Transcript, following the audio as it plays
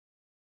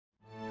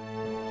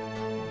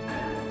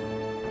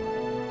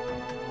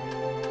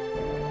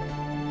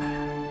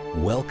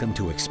Welcome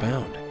to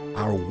Expound,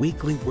 our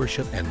weekly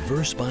worship and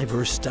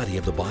verse-by-verse study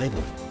of the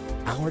Bible.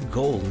 Our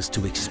goal is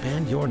to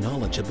expand your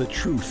knowledge of the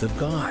truth of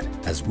God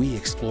as we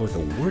explore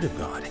the Word of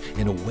God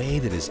in a way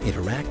that is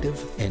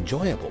interactive,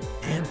 enjoyable,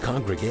 and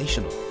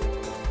congregational.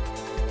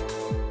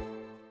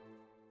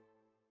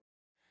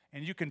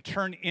 And you can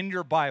turn in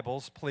your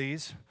Bibles,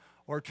 please,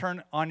 or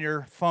turn on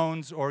your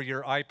phones or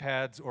your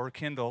iPads or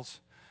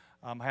Kindles.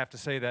 I have to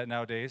say that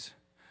nowadays.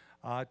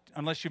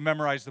 Unless you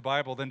memorize the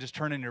Bible, then just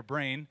turn in your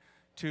brain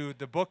to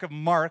the book of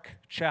Mark,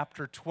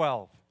 chapter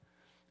 12.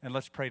 And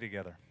let's pray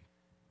together.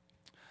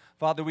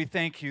 Father, we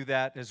thank you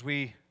that as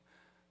we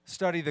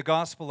study the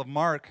Gospel of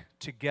Mark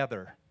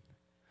together,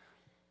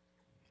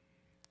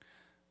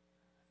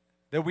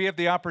 that we have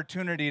the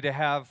opportunity to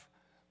have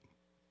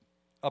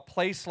a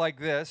place like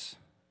this,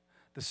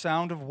 the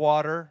sound of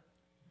water,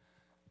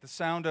 the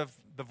sound of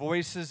the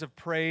voices of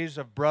praise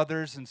of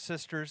brothers and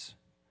sisters,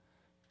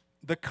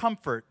 the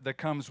comfort that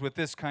comes with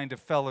this kind of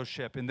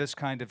fellowship in this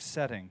kind of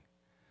setting.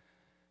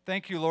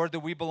 Thank you, Lord,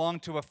 that we belong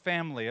to a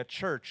family, a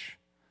church,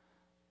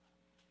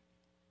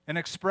 an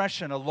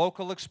expression, a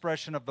local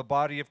expression of the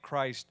body of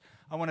Christ.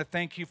 I want to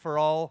thank you for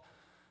all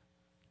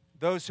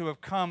those who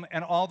have come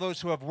and all those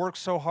who have worked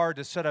so hard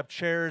to set up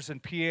chairs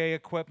and PA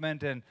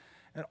equipment and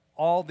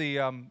all the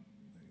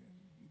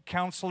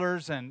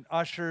counselors and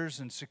ushers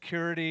and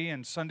security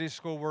and Sunday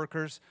school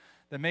workers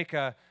that make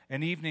an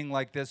evening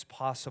like this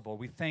possible.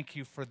 We thank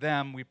you for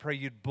them. We pray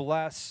you'd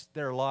bless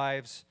their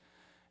lives.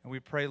 And we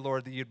pray,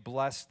 Lord, that you'd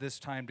bless this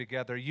time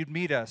together. You'd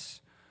meet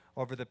us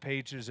over the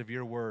pages of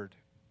your word.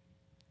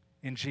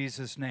 In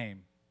Jesus'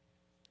 name,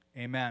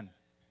 amen.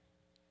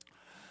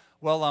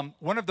 Well,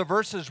 one of the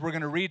verses we're going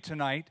to read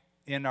tonight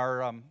in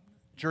our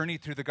journey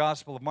through the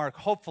Gospel of Mark,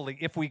 hopefully,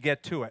 if we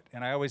get to it.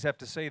 And I always have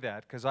to say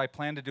that because I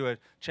plan to do a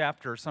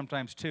chapter,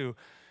 sometimes two,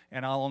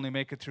 and I'll only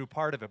make it through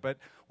part of it. But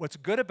what's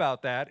good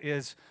about that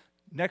is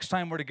next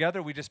time we're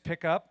together, we just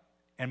pick up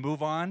and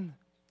move on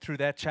through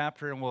that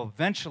chapter, and we'll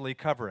eventually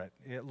cover it,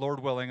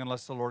 Lord willing,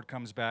 unless the Lord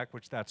comes back,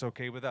 which that's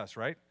okay with us,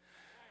 right?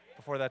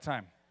 Before that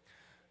time.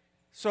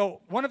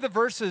 So one of the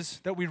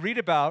verses that we read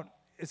about,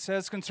 it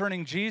says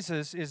concerning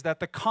Jesus, is that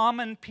the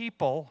common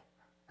people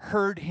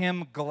heard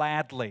him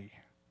gladly.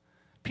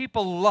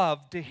 People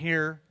loved to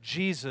hear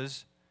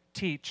Jesus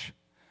teach.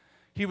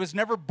 He was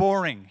never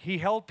boring. He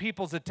held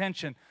people's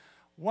attention.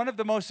 One of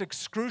the most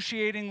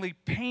excruciatingly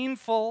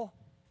painful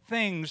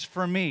things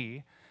for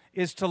me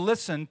is to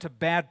listen to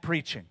bad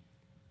preaching.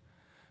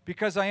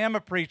 Because I am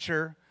a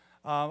preacher,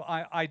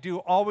 I do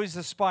always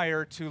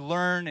aspire to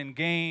learn and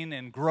gain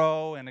and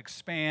grow and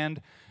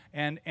expand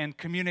and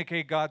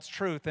communicate God's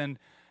truth. And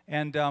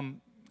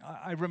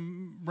I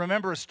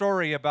remember a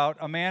story about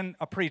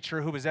a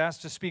preacher who was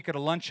asked to speak at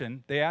a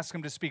luncheon. They asked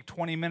him to speak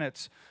 20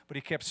 minutes, but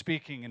he kept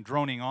speaking and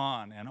droning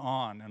on and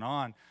on and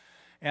on.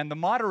 And the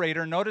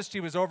moderator noticed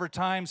he was over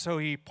time, so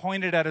he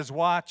pointed at his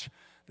watch.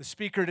 The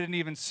speaker didn't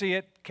even see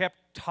it, kept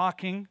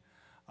talking.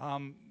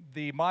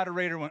 The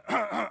moderator went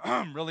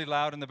really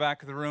loud in the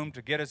back of the room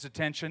to get his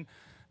attention.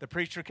 The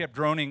preacher kept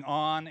droning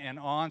on and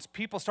on.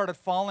 People started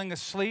falling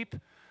asleep,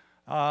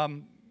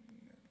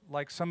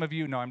 like some of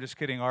you. No, I'm just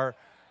kidding. So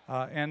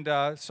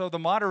the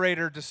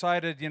moderator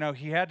decided,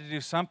 he had to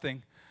do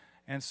something.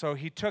 And so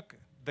he took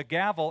the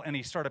gavel and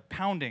he started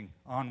pounding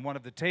on one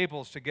of the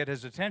tables to get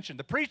his attention.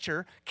 The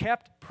preacher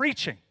kept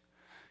preaching.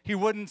 He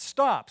wouldn't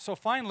stop. So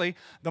finally,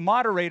 the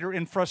moderator,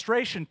 in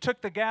frustration,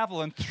 took the gavel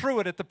and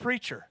threw it at the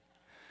preacher.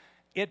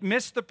 It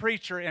missed the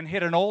preacher and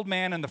hit an old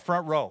man in the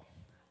front row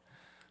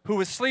who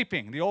was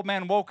sleeping. The old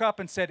man woke up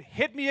and said,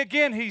 "Hit me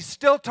again, he's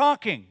still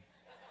talking."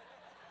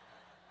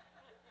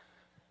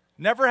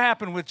 Never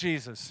happened with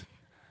Jesus.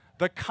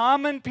 The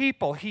common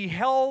people, he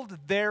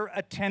held their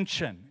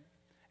attention.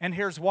 And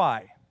here's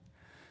why.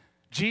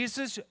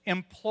 Jesus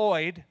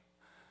employed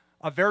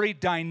a very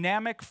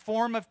dynamic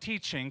form of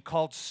teaching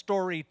called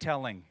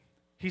storytelling.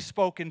 He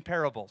spoke in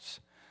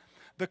parables.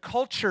 The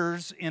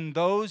cultures in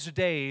those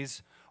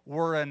days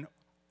were an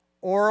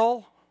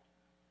oral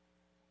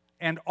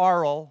and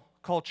oral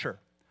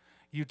culture.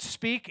 You'd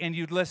speak and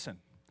you'd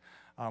listen.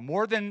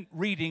 More than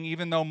reading,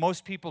 even though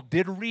most people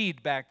did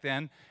read back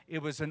then,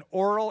 it was an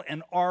oral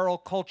and oral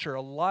culture.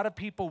 A lot of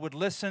people would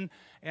listen,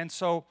 and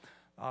so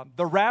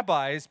the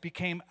rabbis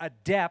became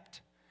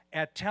adept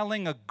at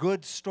telling a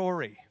good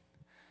story.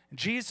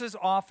 Jesus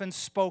often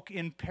spoke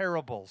in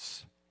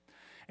parables.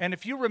 And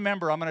if you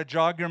remember, I'm going to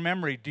jog your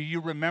memory. Do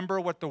you remember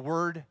what the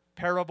word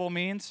parable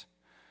means?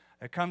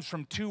 It comes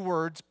from two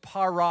words,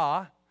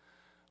 para,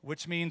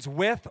 which means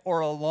with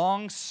or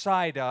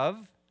alongside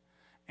of,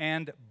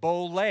 and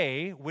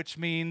bole, which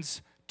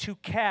means to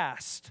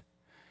cast.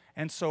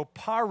 And so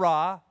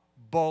para,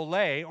 bole,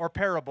 or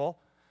parable,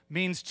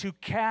 means to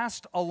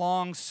cast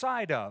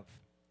alongside of.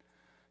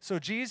 So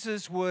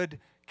Jesus would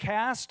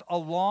cast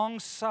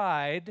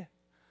alongside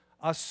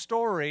a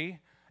story,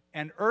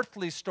 an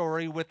earthly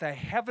story with a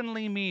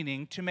heavenly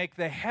meaning, to make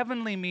the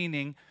heavenly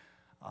meaning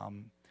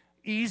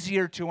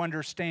easier to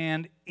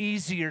understand,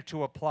 easier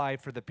to apply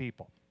for the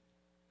people.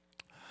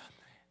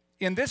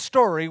 In this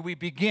story, we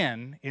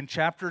begin in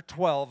chapter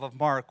 12 of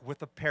Mark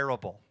with a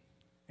parable.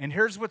 And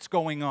here's what's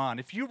going on.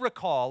 If you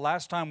recall,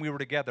 last time we were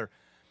together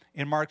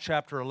in Mark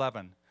chapter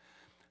 11,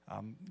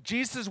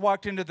 Jesus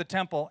walked into the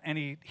temple, and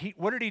he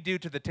what did he do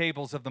to the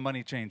tables of the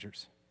money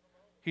changers?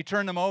 He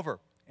turned them over,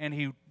 and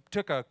he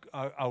took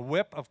a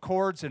whip of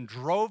cords and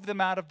drove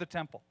them out of the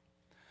temple.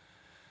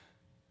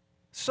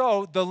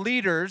 So the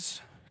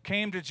leaders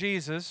came to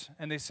Jesus,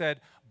 and they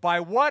said, "By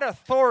what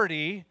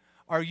authority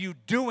are you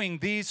doing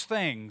these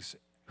things?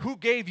 Who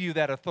gave you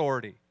that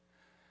authority?"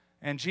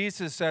 And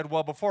Jesus said,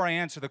 "Well, before I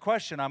answer the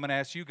question, I'm going to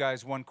ask you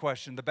guys one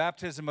question. The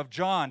baptism of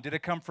John, did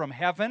it come from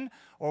heaven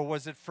or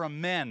was it from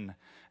men?"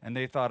 And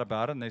they thought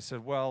about it, and they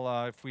said,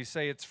 "Well, if we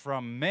say it's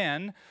from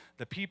men,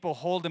 the people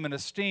hold him in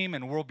esteem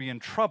and we'll be in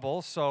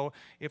trouble. So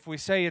if we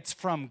say it's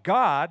from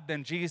God,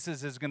 then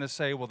Jesus is going to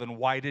say, well, then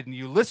why didn't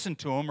you listen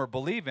to him or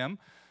believe him?"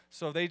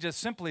 So they just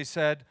simply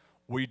said,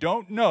 "We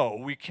don't know.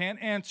 We can't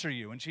answer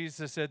you." And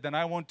Jesus said, "Then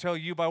I won't tell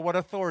you by what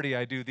authority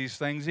I do these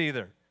things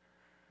either."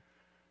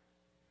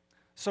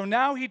 So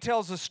now he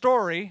tells a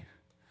story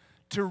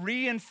to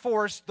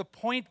reinforce the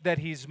point that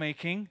he's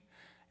making.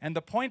 And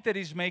the point that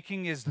he's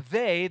making is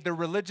they, the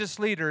religious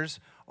leaders,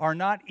 are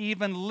not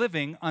even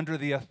living under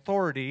the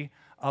authority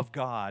of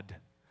God.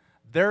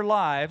 Their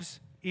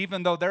lives,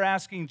 even though they're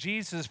asking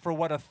Jesus for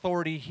what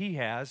authority he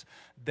has,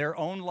 their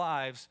own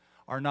lives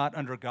are not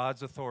under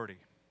God's authority.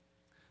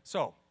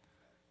 So,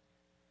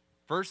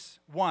 verse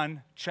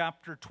 1,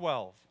 chapter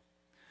 12.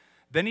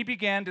 Then he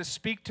began to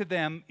speak to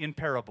them in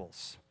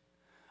parables.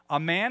 A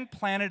man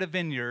planted a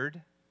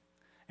vineyard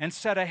and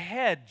set a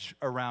hedge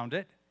around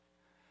it,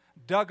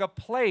 dug a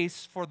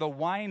place for the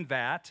wine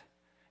vat,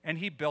 and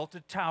he built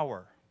a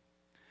tower.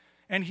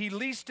 And he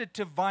leased it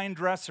to vine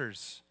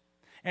dressers,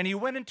 and he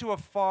went into a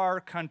far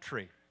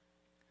country.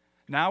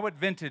 Now at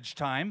vintage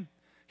time,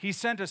 he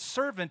sent a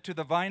servant to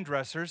the vine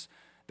dressers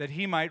that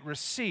he might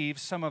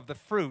receive some of the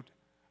fruit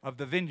of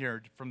the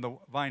vineyard from the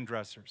vine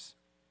dressers.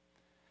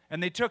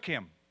 And they took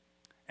him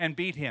and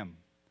beat him,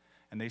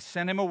 and they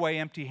sent him away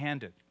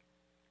empty-handed.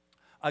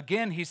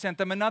 Again, he sent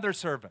them another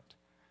servant.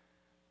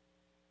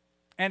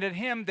 And at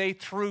him they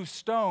threw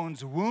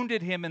stones,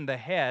 wounded him in the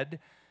head,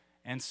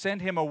 and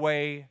sent him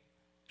away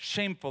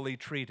shamefully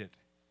treated.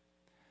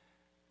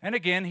 And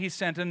again he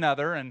sent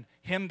another, and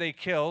him they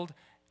killed,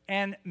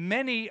 and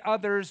many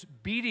others,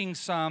 beating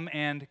some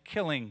and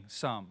killing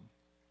some.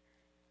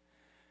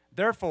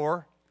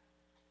 Therefore,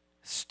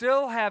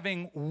 still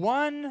having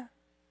one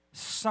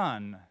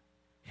son,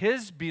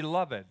 his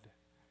beloved,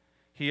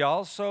 he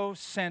also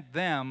sent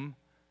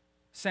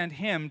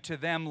him to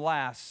them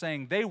last,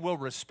 saying, "They will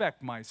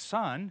respect my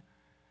son."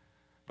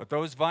 But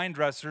those vine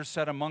dressers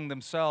said among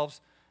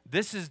themselves,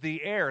 "This is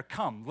the heir.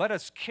 Come, let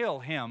us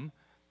kill him,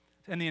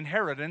 and the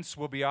inheritance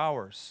will be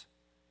ours."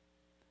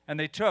 And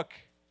they took,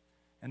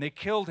 and they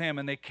killed him,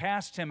 and they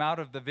cast him out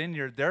of the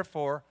vineyard.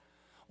 Therefore,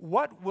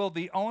 what will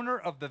the owner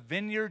of the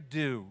vineyard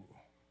do?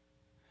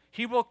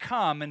 He will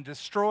come and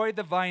destroy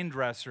the vine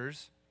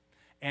dressers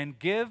and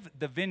give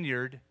the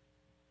vineyard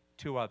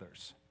to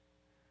others.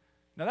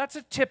 Now that's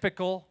a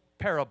typical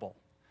parable.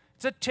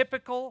 It's a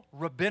typical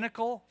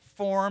rabbinical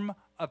form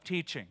of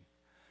teaching.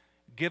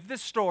 Give the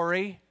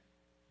story,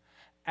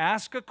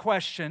 ask a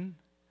question,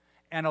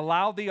 and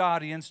allow the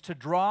audience to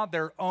draw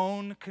their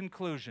own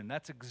conclusion.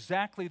 That's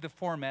exactly the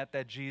format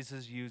that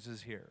Jesus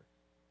uses here.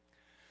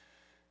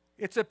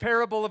 It's a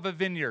parable of a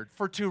vineyard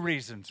for two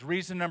reasons.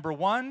 Reason number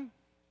one,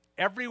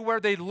 everywhere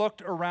they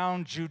looked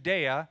around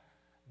Judea,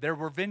 there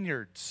were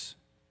vineyards.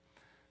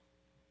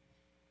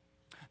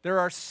 There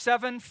are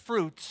 7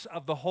 fruits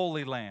of the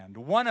Holy Land.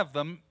 One of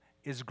them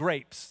is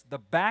grapes. The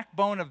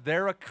backbone of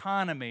their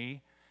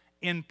economy,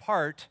 in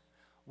part,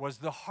 was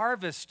the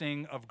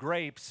harvesting of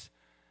grapes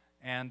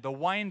and the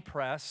wine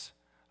press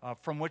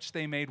from which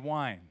they made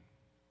wine.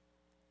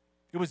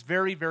 It was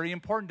very, very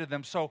important to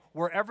them. So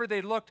wherever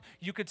they looked,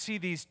 you could see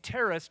these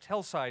terraced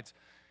hillsides.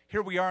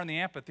 Here we are in the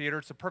amphitheater.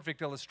 It's a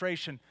perfect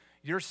illustration.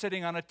 You're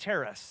sitting on a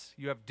terrace.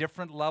 You have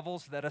different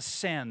levels that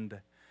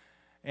ascend.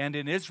 And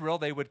in Israel,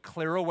 they would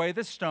clear away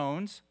the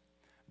stones.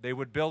 They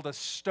would build a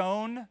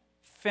stone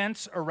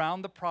fence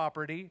around the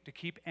property to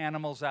keep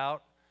animals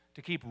out,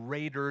 to keep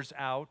raiders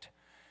out.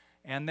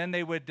 And then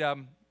they would,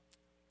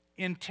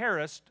 in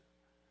terraced,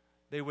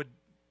 they would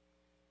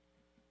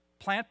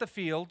plant the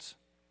fields.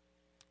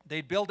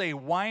 They'd build a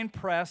wine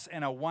press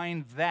and a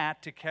wine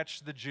vat to catch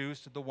the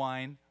juice of the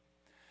wine.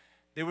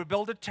 They would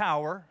build a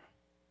tower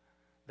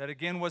that,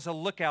 again, was a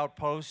lookout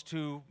post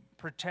to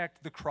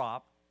protect the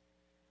crop.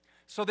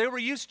 So they were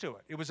used to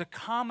it. It was a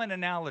common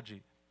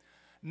analogy.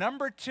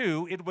 Number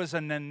two, it was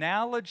an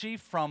analogy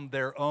from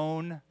their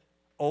own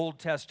Old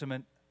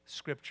Testament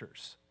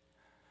scriptures.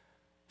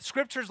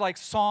 Scriptures like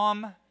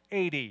Psalm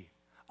 80,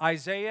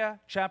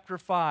 Isaiah chapter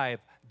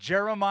 5,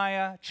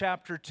 Jeremiah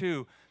chapter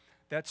 2,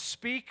 that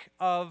speak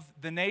of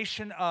the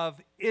nation of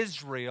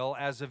Israel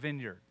as a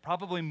vineyard.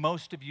 Probably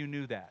most of you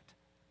knew that.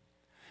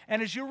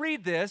 And as you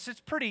read this, it's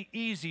pretty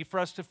easy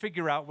for us to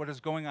figure out what is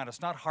going on. It's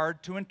not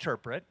hard to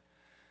interpret.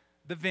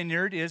 The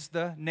vineyard is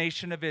the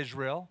nation of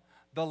Israel.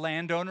 the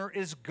landowner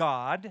is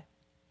God.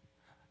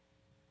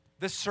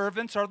 The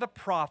servants are the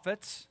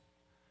prophets.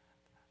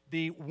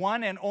 The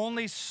one and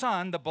only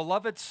Son, the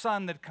beloved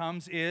Son that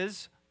comes,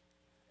 is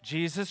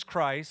Jesus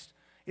Christ.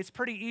 It's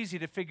pretty easy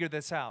to figure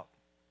this out.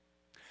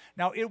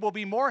 Now, it will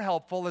be more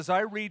helpful as I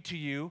read to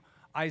you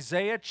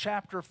Isaiah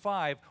chapter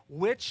 5,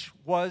 which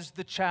was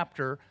the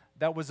chapter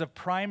that was a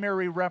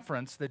primary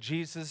reference that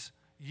Jesus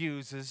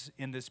uses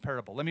in this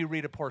parable. Let me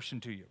read a portion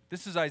to you.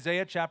 This is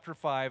Isaiah chapter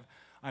 5.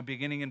 I'm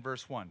beginning in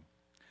verse 1.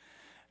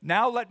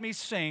 Now let me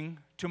sing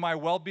to my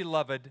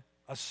well-beloved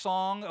a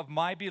song of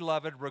my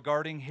beloved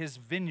regarding his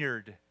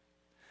vineyard.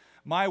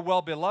 My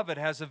well-beloved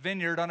has a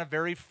vineyard on a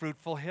very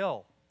fruitful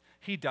hill.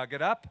 He dug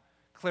it up,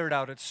 cleared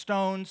out its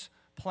stones,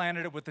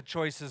 planted it with the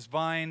choicest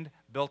vine,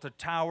 built a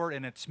tower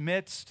in its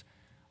midst,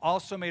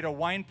 also made a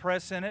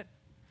winepress in it.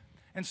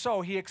 And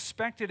so he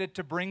expected it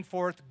to bring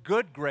forth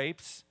good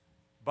grapes,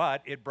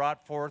 but it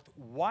brought forth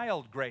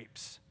wild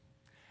grapes.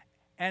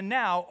 And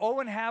now, O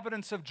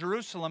inhabitants of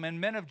Jerusalem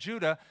and men of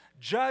Judah,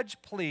 judge,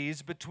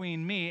 please,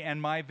 between me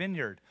and my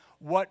vineyard.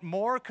 What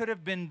more could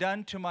have been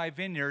done to my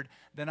vineyard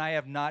than I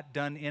have not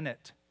done in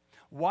it?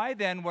 Why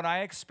then, when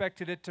I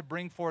expected it to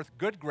bring forth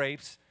good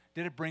grapes,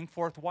 did it bring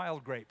forth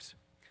wild grapes?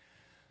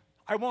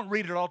 I won't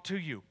read it all to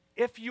you.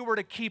 If you were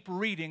to keep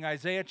reading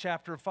Isaiah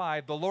chapter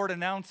 5, the Lord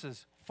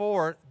announces,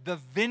 for the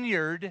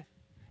vineyard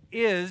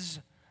is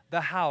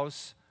the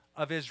house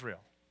of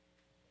Israel.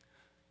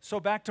 So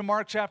back to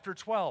Mark chapter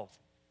 12,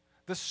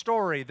 the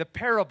story, the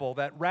parable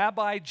that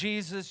Rabbi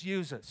Jesus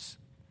uses.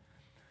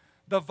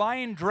 The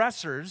vine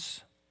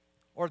dressers,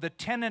 or the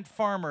tenant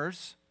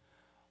farmers,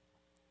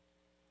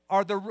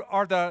 are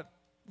the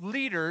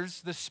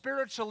leaders, the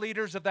spiritual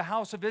leaders of the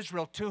house of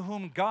Israel, to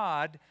whom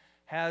God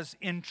has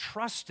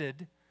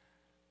entrusted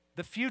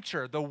the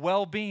future, the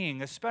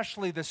well-being,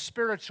 especially the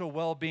spiritual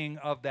well-being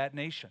of that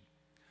nation.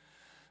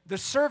 The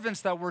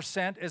servants that were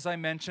sent, as I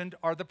mentioned,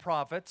 are the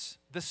prophets.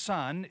 The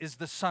Son is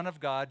the Son of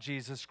God,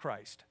 Jesus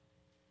Christ.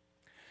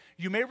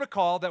 You may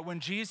recall that when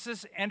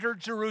Jesus entered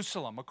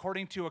Jerusalem,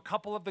 according to a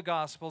couple of the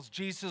Gospels,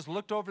 Jesus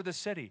looked over the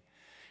city.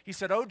 He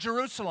said, "Oh,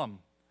 Jerusalem,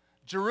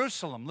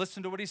 Jerusalem,"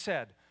 listen to what he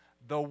said,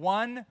 "the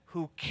one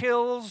who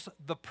kills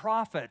the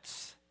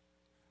prophets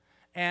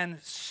and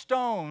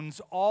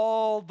stones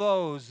all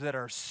those that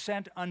are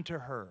sent unto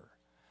her.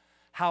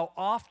 How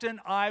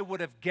often I would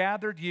have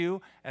gathered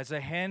you as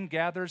a hen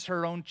gathers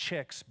her own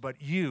chicks,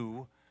 but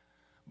you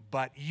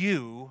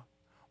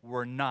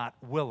were not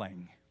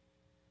willing.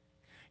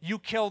 You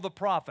kill the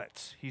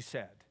prophets," he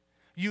said.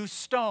 "You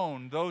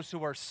stone those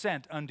who are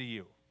sent unto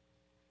you."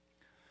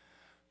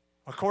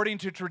 According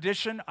to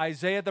tradition,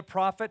 Isaiah the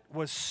prophet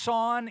was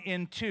sawn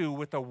in two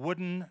with a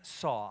wooden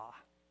saw.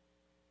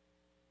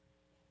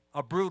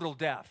 A brutal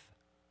death.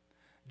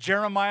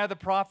 Jeremiah the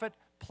prophet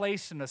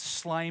placed in a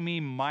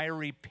slimy,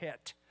 miry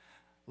pit,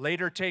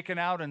 later taken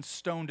out and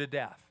stoned to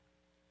death.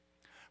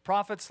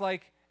 Prophets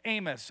like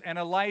Amos and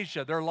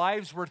Elijah, their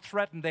lives were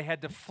threatened. They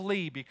had to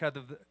flee because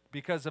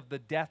of the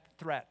death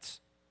threats.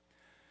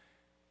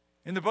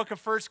 In the book of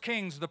 1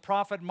 Kings, the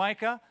prophet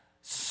Micah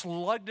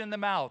slugged in the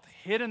mouth,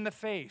 hit in the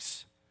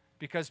face,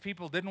 because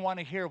people didn't want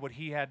to hear what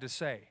he had to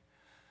say.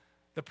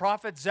 The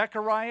prophet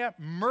Zechariah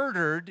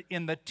murdered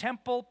in the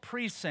temple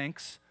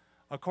precincts,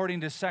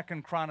 according to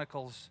 2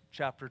 Chronicles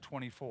chapter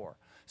 24.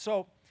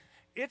 So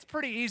it's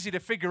pretty easy to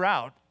figure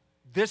out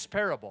this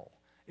parable,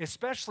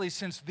 especially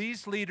since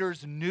these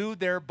leaders knew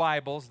their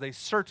Bibles. They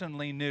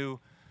certainly knew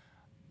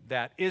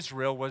that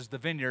Israel was the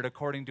vineyard,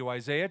 according to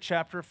Isaiah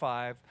chapter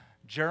 5,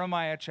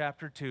 Jeremiah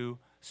chapter 2,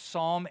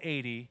 Psalm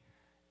 80,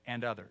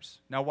 and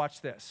others. Now watch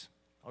this.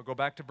 I'll go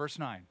back to verse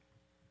 9.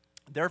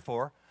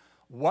 Therefore,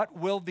 what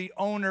will the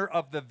owner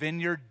of the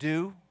vineyard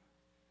do?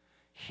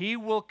 He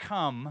will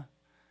come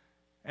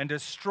and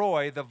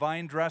destroy the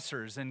vine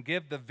dressers and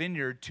give the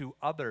vineyard to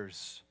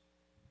others.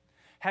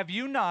 Have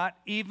you not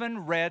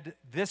even read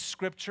this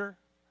scripture?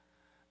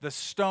 The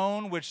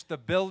stone which the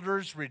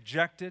builders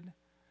rejected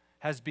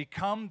has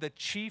become the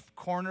chief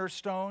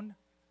cornerstone.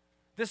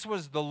 This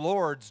was the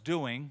Lord's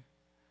doing,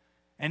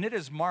 and it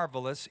is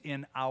marvelous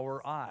in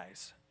our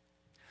eyes.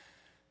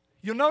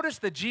 You'll notice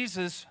that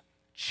Jesus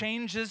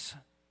changes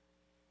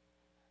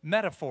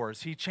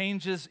metaphors. He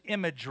changes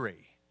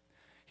imagery.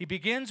 He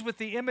begins with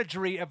the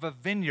imagery of a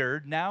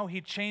vineyard. Now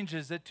he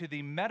changes it to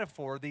the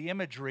metaphor, the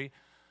imagery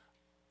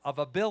of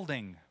a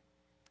building,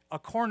 a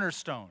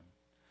cornerstone.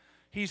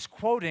 He's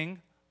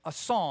quoting a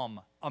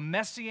psalm, a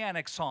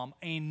messianic psalm,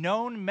 a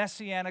known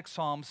messianic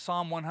psalm,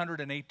 Psalm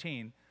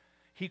 118.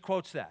 He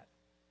quotes that.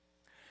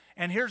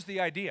 And here's the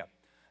idea.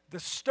 The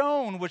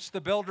stone which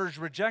the builders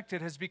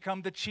rejected has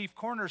become the chief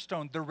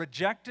cornerstone. The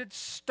rejected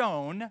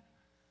stone,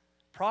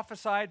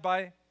 prophesied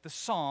by the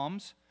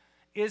Psalms,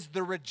 is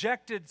the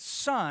rejected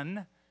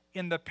son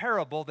in the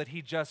parable that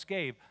he just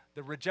gave.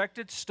 The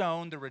rejected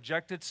stone, the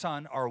rejected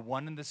son are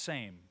one and the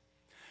same.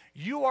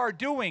 You are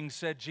doing,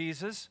 said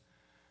Jesus,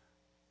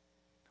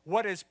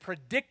 what is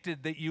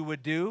predicted that you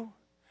would do.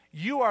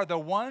 You are the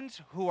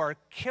ones who are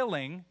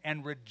killing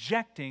and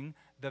rejecting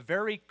the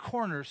very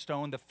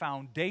cornerstone, the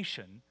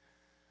foundation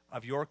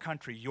of your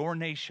country, your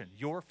nation,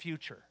 your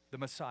future, the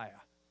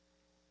Messiah.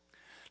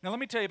 Now let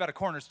me tell you about a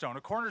cornerstone.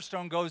 A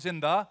cornerstone goes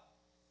in the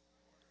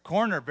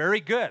corner. Very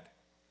good.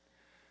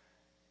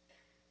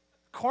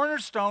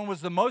 Cornerstone was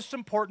the most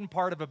important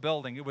part of a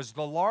building. It was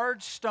the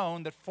large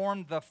stone that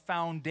formed the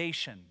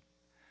foundation.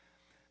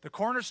 The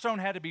cornerstone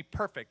had to be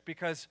perfect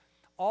because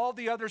all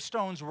the other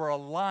stones were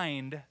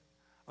aligned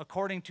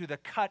according to the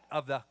cut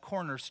of the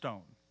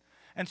cornerstone.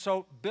 And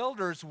so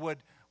builders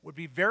would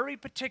be very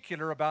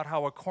particular about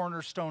how a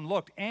cornerstone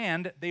looked,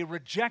 and they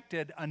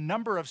rejected a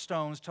number of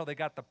stones till they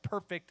got the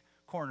perfect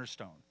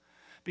cornerstone.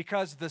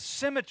 Because the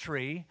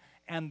symmetry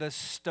and the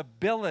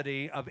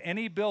stability of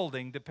any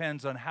building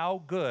depends on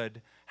how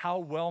good, how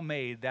well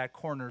made that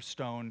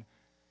cornerstone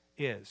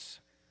is.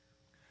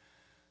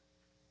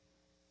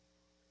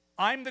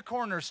 I'm the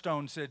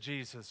cornerstone, said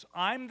Jesus.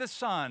 I'm the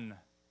Son.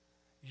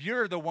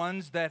 You're the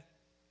ones that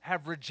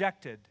have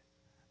rejected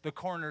the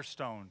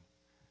cornerstone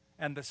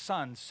and the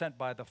Son sent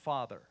by the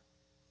Father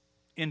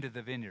into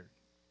the vineyard.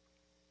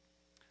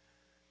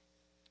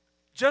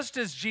 Just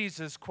as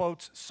Jesus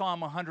quotes Psalm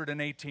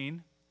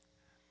 118,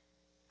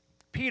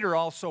 Peter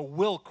also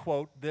will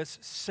quote this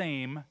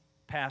same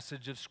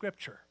passage of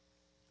Scripture.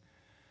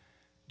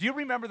 Do you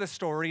remember the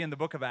story in the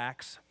book of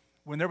Acts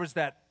when there was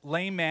that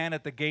lame man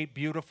at the gate,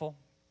 beautiful?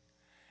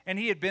 And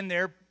he had been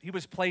there, he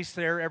was placed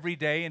there every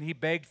day, and he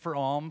begged for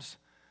alms.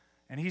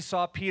 And he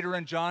saw Peter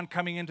and John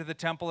coming into the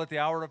temple at the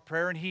hour of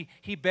prayer, and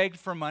he begged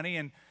for money.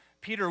 And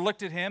Peter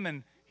looked at him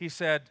and he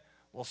said,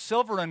 well,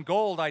 silver and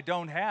gold I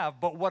don't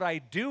have, but what I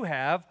do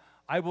have,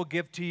 I will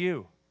give to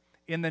you.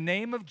 In the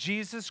name of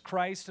Jesus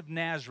Christ of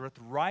Nazareth,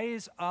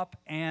 rise up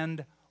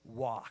and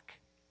walk.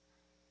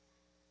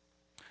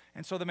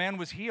 And so the man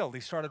was healed.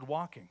 He started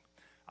walking.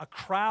 A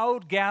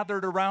crowd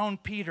gathered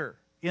around Peter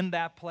in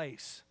that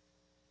place.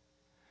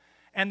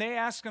 And they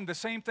asked him the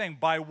same thing.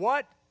 By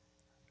what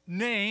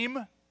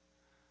name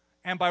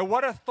and by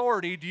what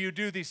authority do you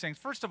do these things?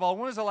 First of all,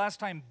 when was the last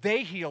time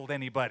they healed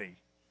anybody?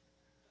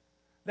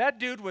 That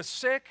dude was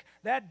sick.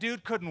 That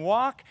dude couldn't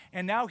walk.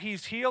 And now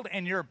he's healed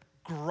and you're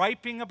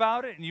griping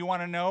about it and you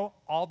want to know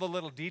all the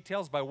little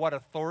details by what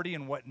authority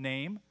and what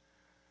name.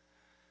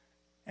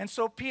 And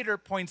so Peter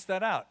points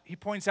that out. He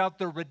points out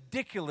the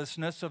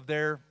ridiculousness of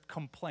their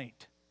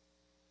complaint.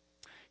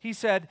 He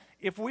said,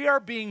 if we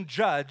are being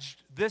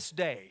judged this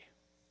day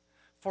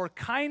for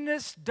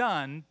kindness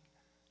done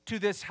to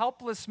this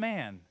helpless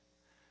man,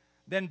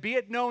 then be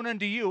it known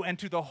unto you and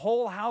to the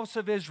whole house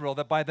of Israel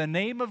that by the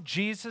name of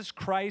Jesus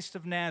Christ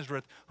of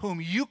Nazareth,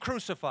 whom you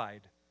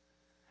crucified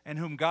and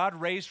whom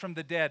God raised from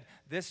the dead,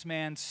 this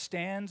man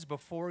stands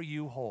before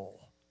you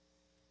whole.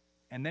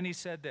 And then he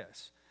said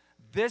this,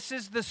 this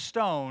is the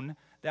stone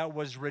that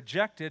was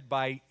rejected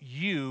by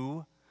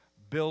you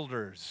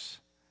builders.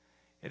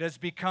 It has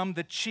become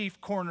the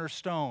chief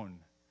cornerstone.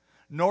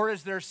 Nor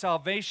is there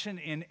salvation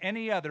in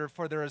any other,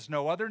 for there is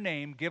no other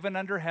name given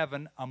under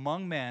heaven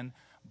among men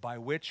by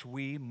which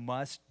we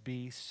must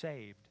be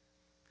saved.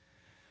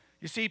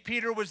 You see,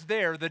 Peter was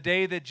there the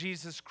day that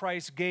Jesus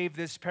Christ gave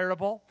this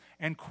parable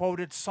and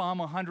quoted Psalm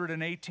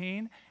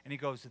 118, and he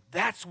goes,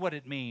 that's what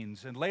it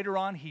means. And later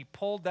on, he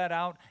pulled that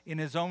out in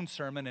his own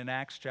sermon in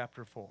Acts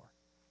chapter 4.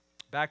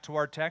 Back to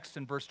our text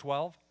in verse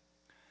 12.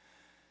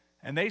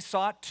 And they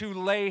sought to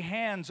lay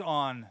hands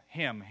on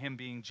him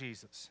being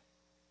Jesus.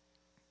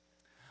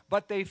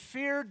 But they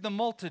feared the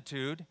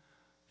multitude,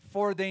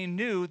 for they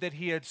knew that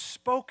he had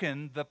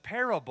spoken the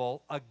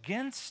parable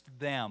against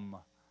them.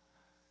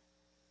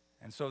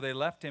 And so they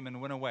left him and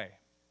went away.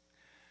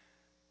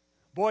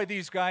 Boy,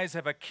 these guys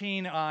have a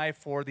keen eye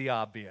for the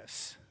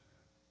obvious.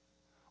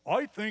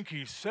 I think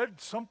he said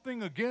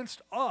something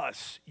against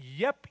us.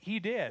 Yep, he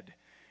did.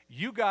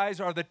 You guys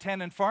are the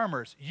tenant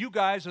farmers. You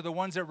guys are the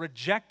ones that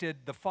rejected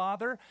the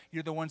Father.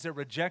 You're the ones that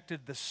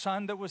rejected the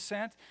Son that was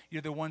sent.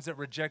 You're the ones that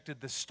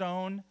rejected the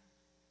stone.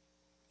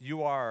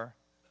 You are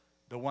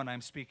the one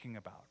I'm speaking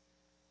about.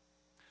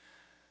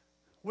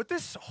 What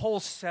this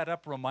whole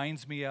setup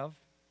reminds me of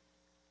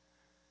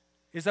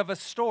is of a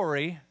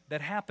story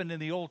that happened in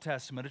the Old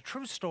Testament, a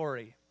true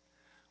story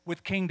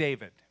with King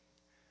David.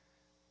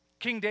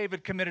 King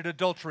David committed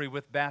adultery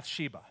with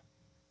Bathsheba,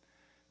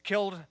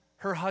 killed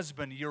her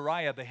husband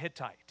Uriah the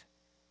Hittite.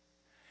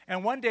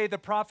 And one day the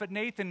prophet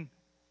Nathan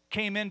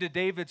came into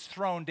David's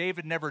throne.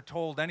 David never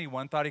told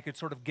anyone, thought he could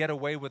sort of get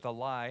away with a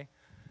lie.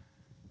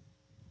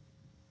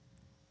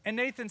 And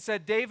Nathan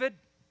said, David,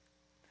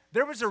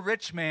 there was a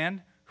rich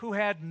man who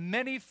had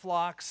many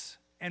flocks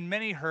and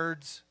many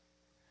herds.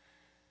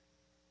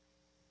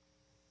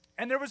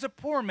 And there was a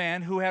poor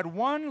man who had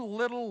one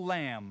little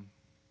lamb.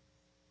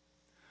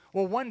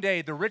 Well, one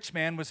day the rich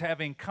man was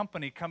having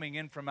company coming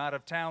in from out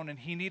of town, and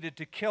he needed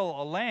to kill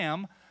a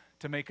lamb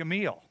to make a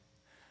meal.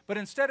 But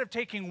instead of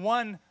taking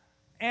one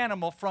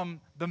animal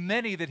from the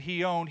many that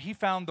he owned, he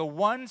found the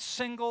one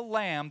single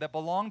lamb that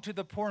belonged to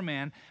the poor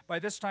man. By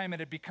this time,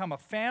 it had become a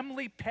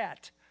family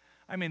pet.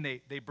 I mean,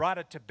 they brought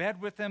it to bed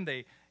with them.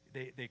 They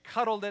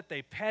cuddled it.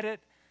 They pet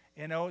it.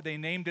 You know, they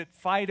named it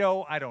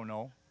Fido. I don't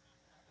know.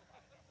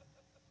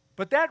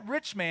 But that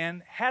rich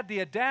man had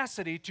the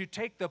audacity to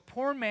take the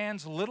poor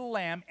man's little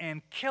lamb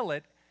and kill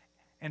it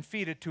and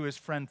feed it to his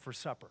friend for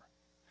supper.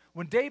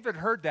 When David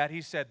heard that,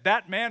 he said,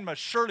 "That man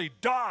must surely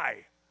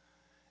die."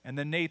 And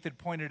then Nathan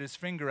pointed his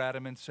finger at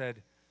him and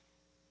said,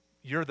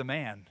 "You're the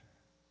man.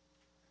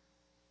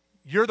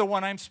 You're the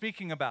one I'm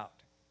speaking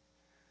about.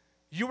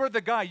 You were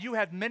the guy. You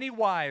had many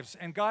wives,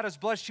 and God has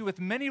blessed you with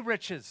many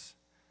riches.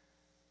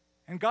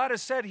 And God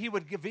has said He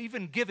would have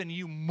even given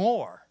you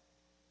more.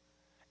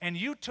 And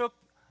you took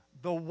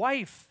the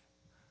wife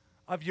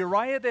of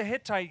Uriah the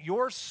Hittite,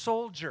 your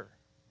soldier,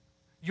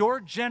 your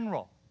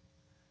general,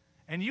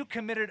 and you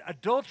committed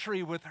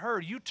adultery with her.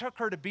 You took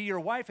her to be your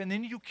wife, and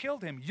then you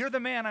killed him. You're the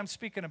man I'm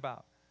speaking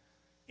about,"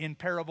 in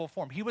parable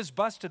form. He was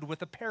busted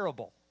with a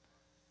parable.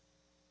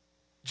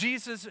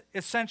 Jesus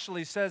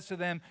essentially says to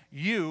them,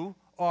 "You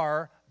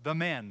are the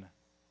men."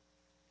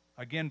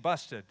 Again,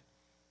 busted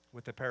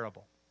with the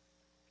parable.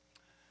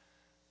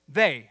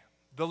 They,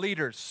 the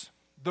leaders,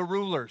 the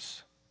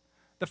rulers,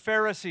 the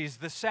Pharisees,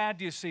 the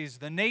Sadducees,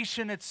 the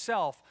nation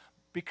itself,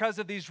 because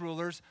of these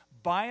rulers,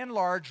 by and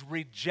large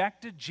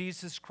rejected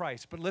Jesus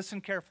Christ. But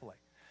listen carefully.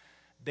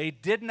 They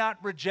did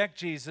not reject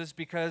Jesus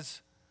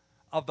because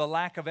of the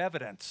lack of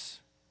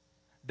evidence.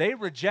 They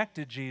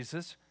rejected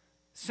Jesus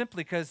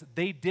simply because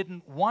they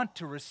didn't want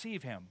to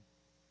receive Him.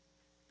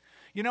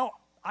 You know,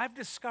 I've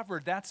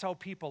discovered that's how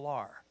people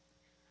are.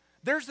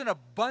 There's an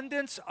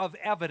abundance of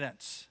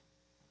evidence.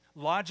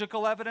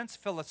 Logical evidence,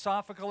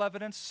 philosophical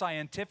evidence,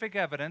 scientific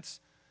evidence,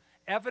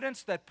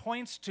 evidence that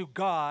points to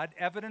God,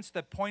 evidence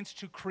that points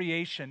to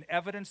creation,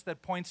 evidence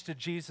that points to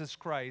Jesus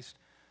Christ,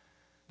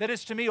 that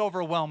is to me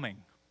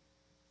overwhelming.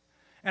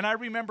 And I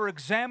remember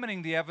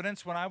examining the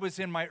evidence when I was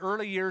in my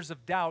early years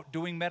of doubt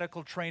doing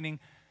medical training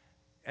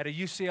at a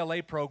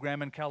UCLA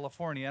program in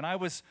California. And I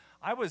was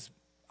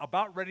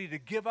about ready to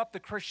give up the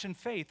Christian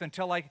faith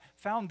until I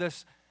found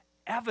this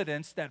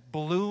evidence that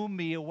blew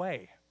me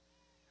away.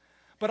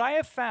 But I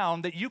have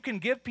found that you can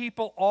give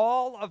people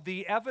all of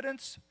the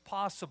evidence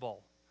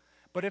possible,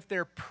 but if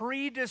they're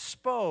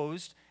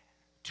predisposed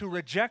to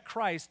reject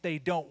Christ, they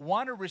don't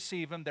want to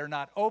receive Him, they're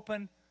not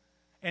open,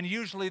 and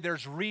usually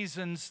there's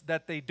reasons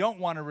that they don't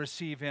want to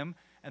receive Him,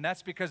 and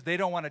that's because they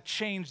don't want to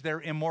change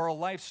their immoral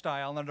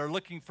lifestyle, and they're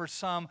looking for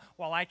some,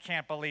 "Well, I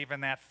can't believe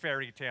in that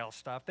fairy tale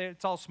stuff."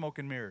 It's all smoke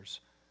and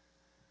mirrors.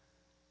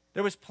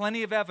 There was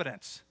plenty of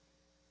evidence,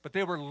 but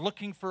they were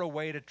looking for a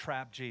way to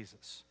trap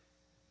Jesus.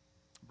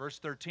 Verse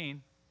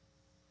 13,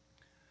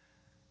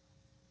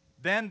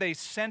 "Then they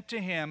sent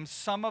to Him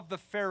some of the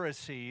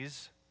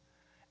Pharisees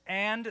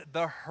and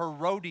the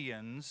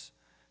Herodians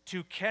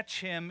to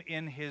catch Him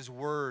in His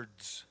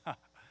words."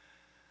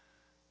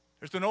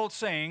 There's an old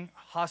saying,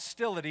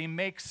 hostility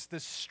makes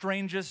the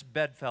strangest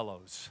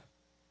bedfellows.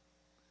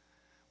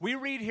 We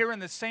read here in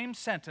the same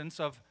sentence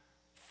of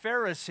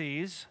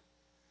Pharisees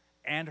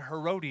and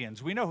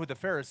Herodians. We know who the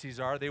Pharisees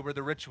are. They were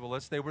the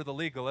ritualists, they were the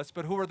legalists,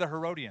 but who are the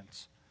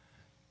Herodians?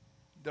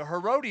 The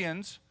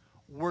Herodians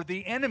were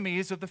the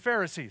enemies of the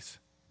Pharisees.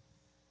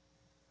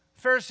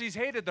 Pharisees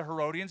hated the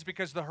Herodians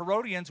because the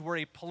Herodians were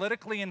a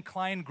politically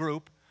inclined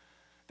group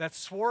that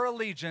swore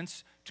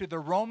allegiance to the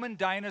Roman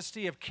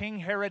dynasty of King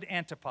Herod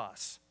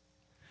Antipas.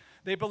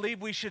 They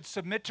believed we should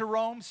submit to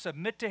Rome,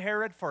 submit to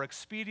Herod for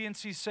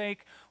expediency's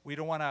sake. We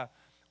don't want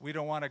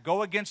to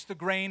go against the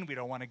grain. We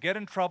don't want to get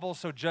in trouble,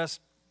 so just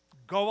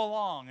go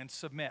along and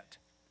submit.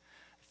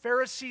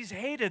 Pharisees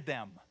hated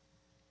them.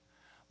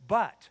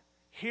 But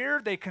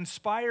here they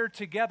conspire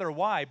together.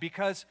 Why?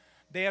 Because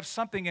they have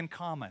something in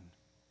common.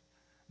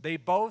 They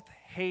both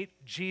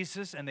hate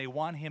Jesus and they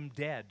want Him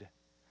dead.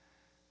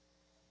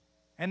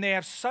 And they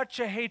have such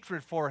a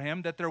hatred for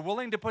Him that they're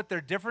willing to put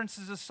their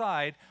differences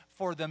aside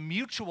for the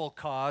mutual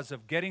cause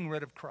of getting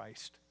rid of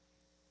Christ.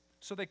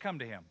 So they come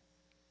to Him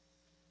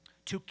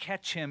to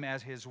catch Him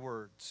at His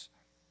words,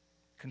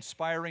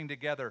 conspiring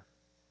together.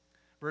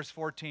 Verse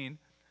 14,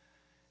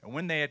 "And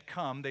when they had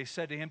come, they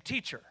said to Him,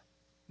 'Teacher,'"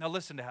 now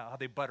listen to how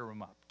they butter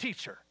Him up.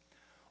 "'Teacher,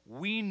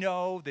 we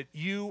know that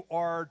you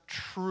are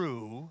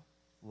true,'"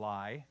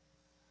 lie,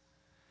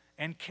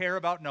 "'and care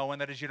about no one,'"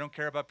 that is, you don't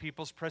care about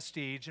people's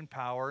prestige and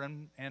power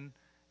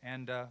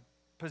and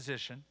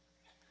position.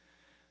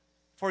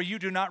 "'For you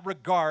do not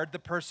regard the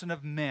person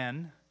of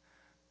men,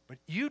 but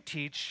you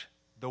teach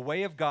the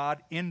way of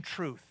God in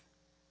truth.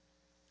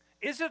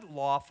 Is it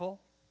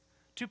lawful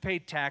to pay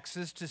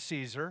taxes to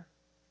Caesar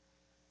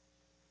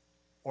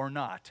or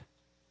not?'"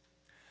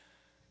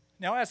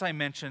 Now, as I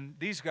mentioned,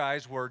 these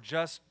guys were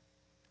just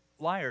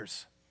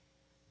liars.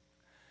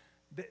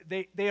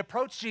 They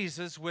approach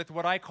Jesus with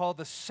what I call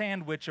the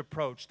sandwich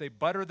approach. They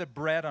butter the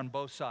bread on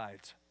both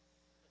sides.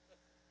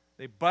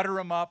 They butter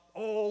Him up.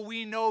 "Oh,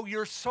 we know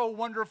you're so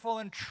wonderful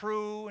and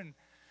true, and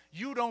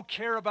you don't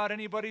care about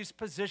anybody's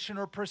position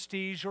or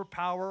prestige or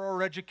power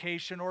or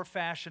education or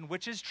fashion,"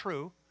 which is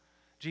true.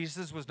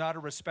 Jesus was not a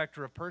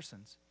respecter of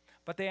persons.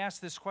 But they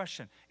ask this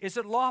question, "Is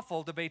it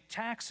lawful to pay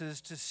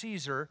taxes to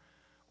Caesar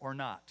or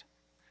not?"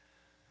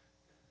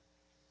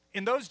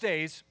 In those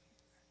days,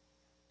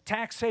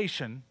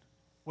 taxation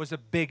was a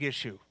big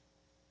issue.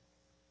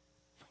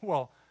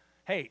 Well,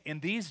 hey, in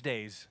these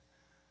days,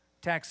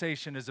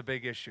 taxation is a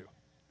big issue.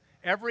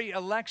 Every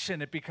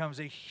election, it becomes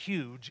a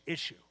huge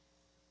issue.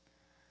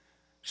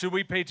 Should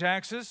we pay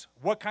taxes?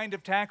 What kind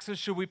of taxes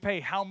should we pay?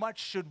 How much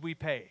should we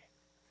pay?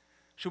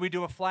 Should we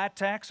do a flat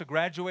tax, a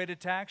graduated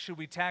tax? Should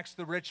we tax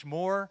the rich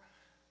more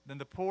than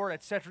the poor,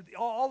 etc.?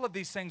 All of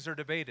these things are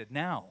debated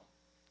now.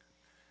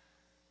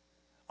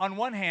 On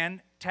one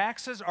hand,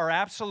 taxes are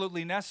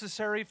absolutely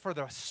necessary for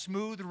the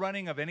smooth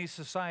running of any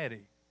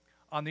society.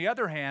 On the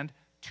other hand,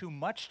 too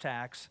much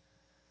tax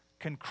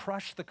can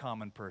crush the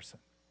common person.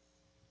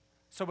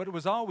 So it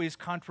was always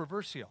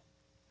controversial.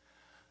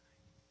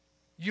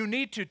 You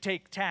need to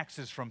take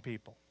taxes from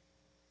people.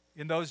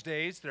 In those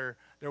days, there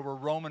were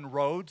Roman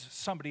roads.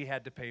 Somebody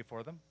had to pay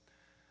for them.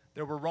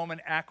 There were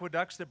Roman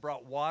aqueducts that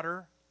brought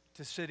water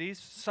to cities.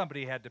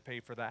 Somebody had to pay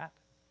for that.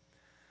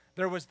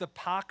 There was the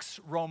Pax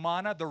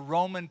Romana, the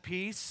Roman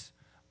peace,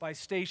 by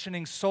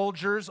stationing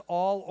soldiers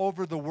all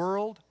over the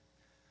world,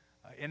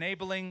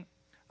 enabling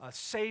a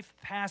safe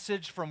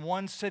passage from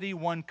one city,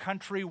 one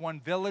country,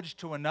 one village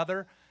to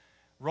another.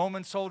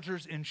 Roman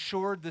soldiers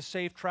ensured the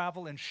safe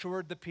travel,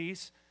 ensured the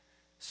peace.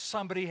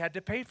 Somebody had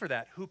to pay for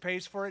that. Who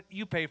pays for it?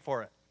 You pay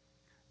for it.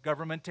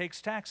 Government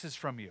takes taxes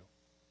from you.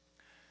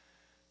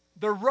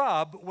 The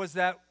rub was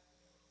that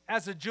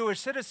as a Jewish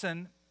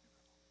citizen,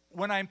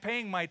 when I'm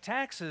paying my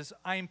taxes,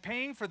 I'm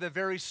paying for the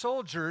very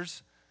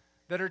soldiers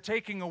that are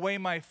taking away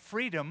my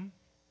freedom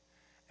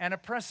and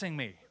oppressing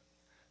me.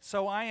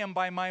 So I am,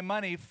 by my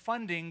money,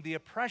 funding the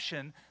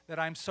oppression that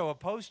I'm so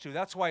opposed to.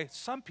 That's why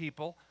some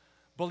people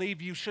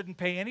believe you shouldn't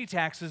pay any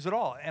taxes at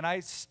all. And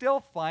I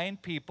still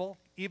find people,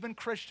 even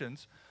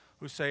Christians,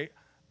 who say,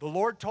 the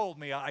Lord told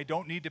me I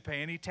don't need to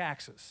pay any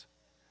taxes.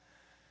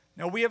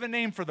 Now, we have a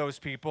name for those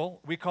people.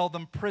 We call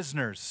them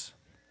prisoners.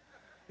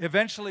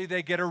 Eventually,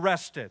 they get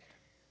arrested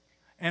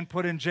and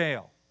put in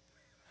jail.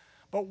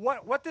 But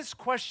what this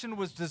question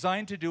was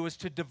designed to do is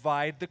to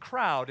divide the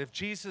crowd. If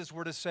Jesus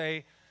were to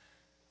say,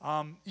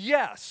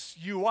 yes,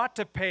 you ought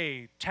to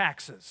pay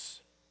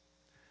taxes,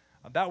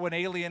 that would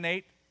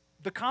alienate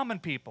the common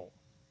people.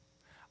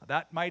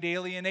 That might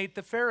alienate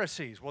the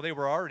Pharisees. Well, they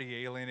were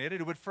already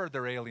alienated. It would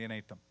further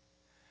alienate them.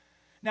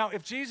 Now,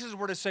 if Jesus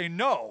were to say,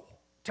 no,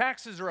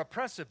 taxes are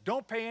oppressive,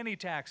 don't pay any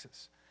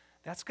taxes,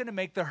 that's going to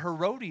make the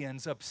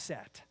Herodians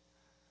upset.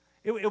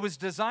 It was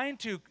designed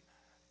to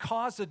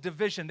cause a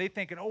division. They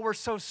thinking, oh, we're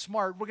so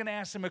smart, we're going to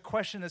ask them a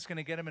question that's going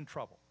to get them in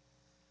trouble.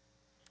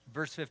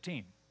 Verse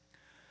 15,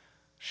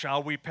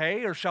 shall we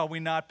pay or shall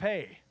we not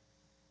pay?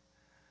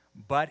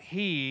 But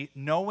he,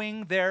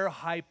 knowing their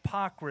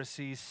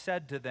hypocrisy,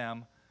 said to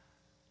them,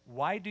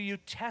 why do you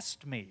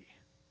test me?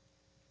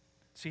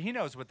 See, he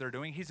knows what they're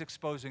doing. He's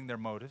exposing their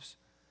motives.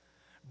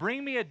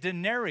 Bring me a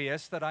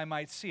denarius that I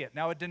might see it.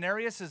 Now, a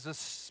denarius is a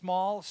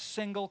small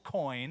single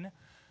coin.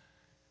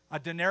 A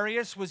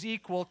denarius was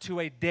equal to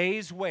a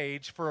day's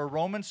wage for a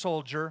Roman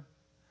soldier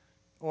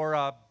or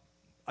a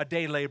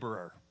day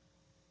laborer.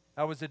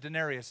 That was a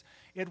denarius.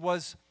 It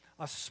was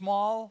a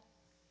small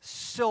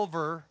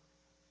silver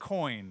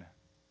coin.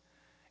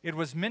 It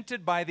was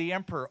minted by the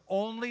emperor.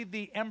 Only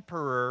the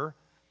emperor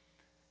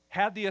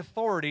had the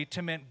authority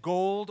to mint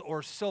gold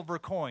or silver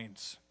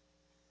coins.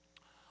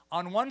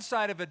 On one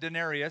side of a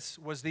denarius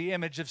was the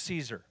image of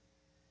Caesar.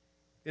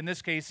 In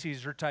this case,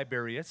 Caesar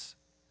Tiberius.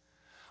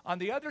 On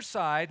the other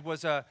side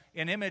was an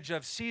image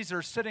of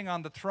Caesar sitting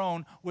on the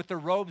throne with the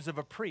robes of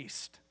a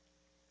priest.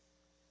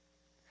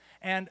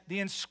 And the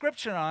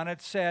inscription on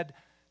it said,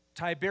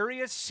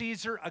 Tiberius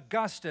Caesar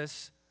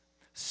Augustus,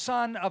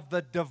 son of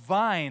the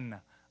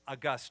divine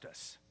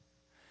Augustus.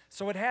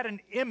 So it had an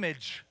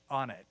image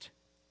on it.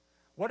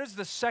 What does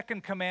the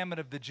second commandment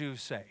of the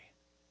Jews say?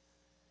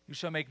 You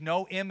shall make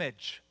no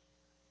image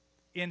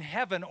in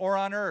heaven or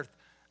on earth,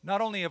 not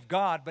only of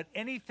God, but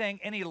anything,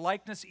 any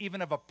likeness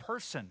even of a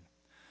person.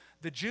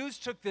 The Jews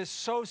took this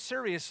so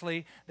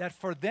seriously that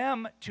for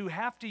them to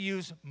have to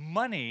use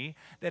money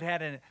that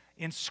had an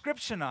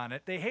inscription on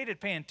it, they hated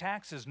paying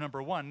taxes,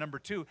 number one. Number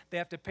two, they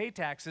have to pay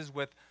taxes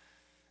with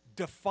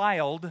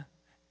defiled,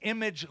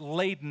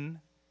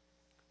 image-laden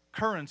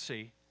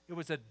currency. It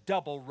was a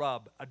double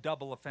rub, a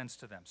double offense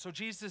to them. So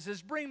Jesus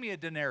says, bring me a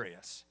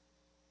denarius.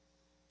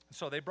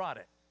 So they brought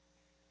it.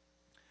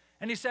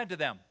 And he said to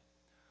them,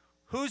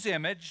 whose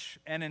image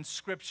and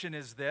inscription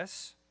is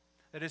this?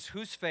 That is,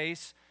 whose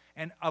face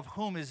and of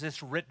whom is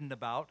this written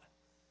about?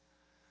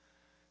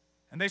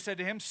 And they said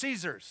to him,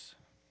 Caesar's.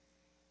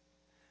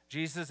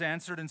 Jesus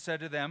answered and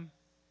said to them,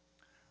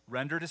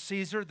 render to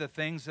Caesar the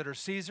things that are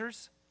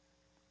Caesar's,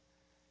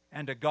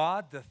 and to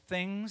God the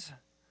things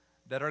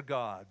that are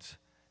God's.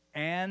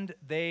 And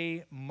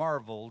they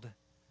marveled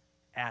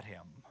at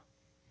him.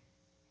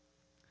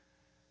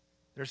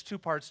 There's two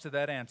parts to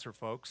that answer,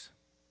 folks.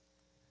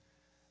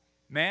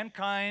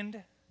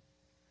 Mankind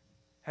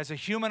has a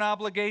human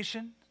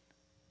obligation,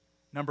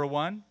 number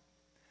one.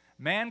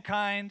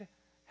 Mankind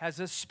has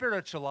a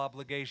spiritual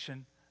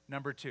obligation,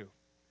 number two.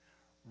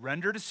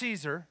 Render to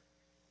Caesar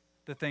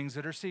the things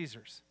that are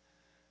Caesar's.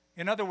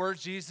 In other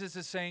words, Jesus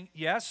is saying,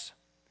 yes,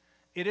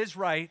 it is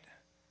right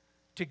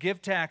to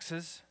give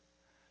taxes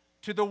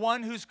to the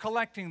one who's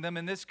collecting them,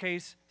 in this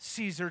case,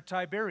 Caesar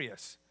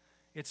Tiberius.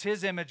 It's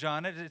his image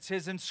on it. It's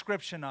his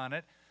inscription on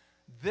it.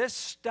 This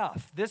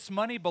stuff, this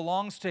money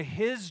belongs to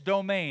his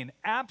domain.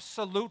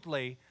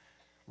 Absolutely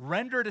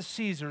render to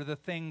Caesar the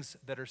things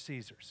that are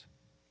Caesar's.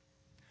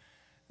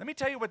 Let me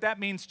tell you what that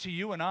means to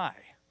you and I.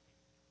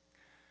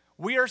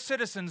 We are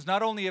citizens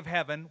not only of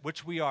heaven,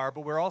 which we are,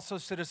 but we're also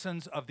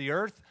citizens of the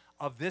earth,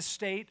 of this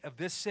state, of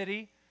this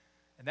city.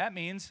 And that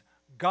means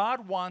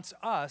God wants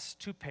us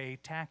to pay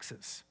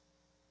taxes.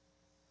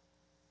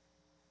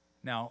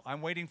 Now,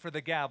 I'm waiting for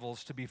the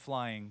gavels to be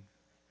flying.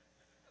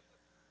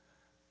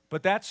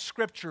 But that's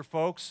Scripture,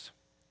 folks.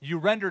 You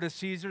render to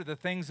Caesar the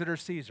things that are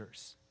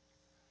Caesar's.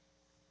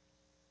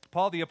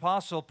 Paul the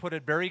Apostle put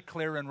it very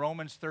clear in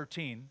Romans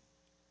 13.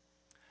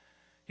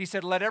 He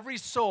said, "Let every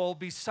soul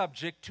be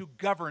subject to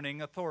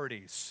governing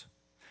authorities.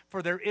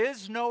 For there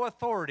is no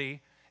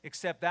authority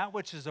except that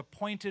which is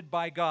appointed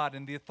by God,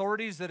 and the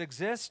authorities that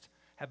exist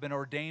have been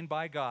ordained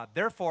by God.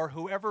 Therefore,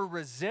 whoever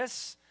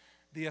resists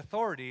the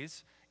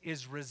authorities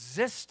is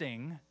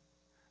resisting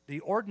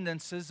the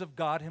ordinances of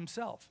God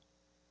himself."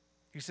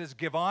 He says,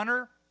 give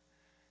honor.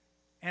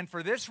 And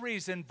for this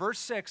reason, verse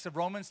 6 of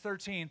Romans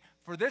 13,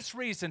 for this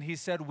reason, he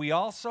said, we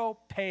also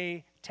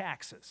pay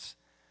taxes.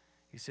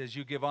 He says,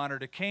 you give honor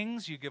to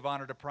kings, you give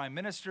honor to prime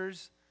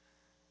ministers.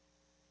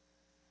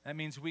 That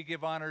means we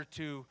give honor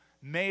to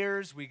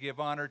mayors, we give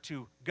honor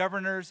to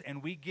governors,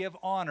 and we give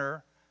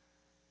honor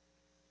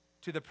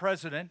to the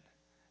president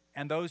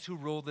and those who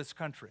rule this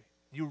country.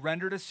 You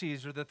render to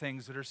Caesar the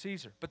things that are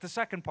Caesar. But the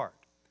second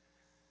part,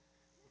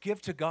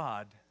 give to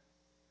God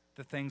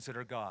the things that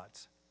are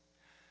God's.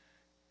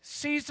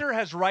 Caesar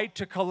has right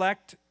to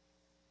collect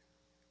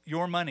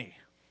your money.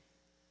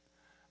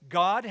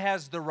 God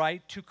has the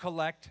right to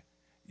collect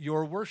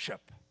your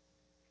worship.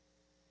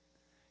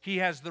 He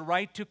has the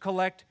right to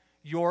collect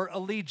your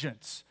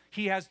allegiance.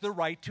 He has the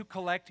right to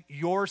collect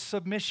your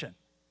submission.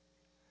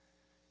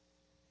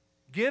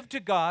 Give to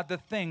God the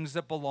things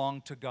that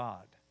belong to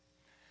God.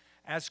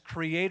 As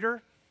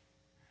creator,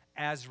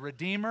 as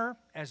redeemer,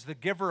 as the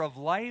giver of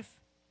life,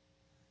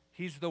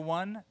 he's the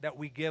one that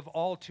we give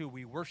all to.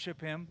 We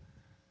worship him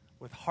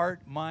with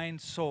heart, mind,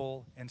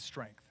 soul, and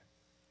strength.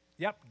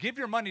 Yep, give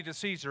your money to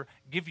Caesar.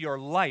 Give your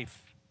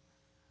life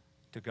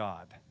to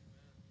God.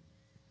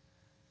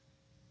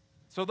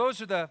 So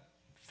those are the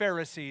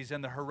Pharisees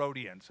and the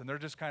Herodians, and they're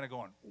just kind of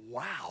going,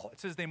 wow. It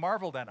says they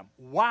marveled at him.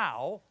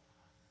 Wow.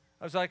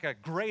 That was like a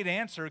great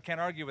answer. Can't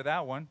argue with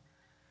that one.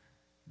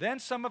 Then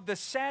some of the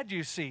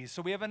Sadducees.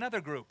 So we have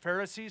another group,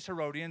 Pharisees,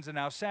 Herodians, and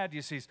now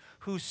Sadducees,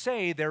 who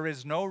say there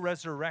is no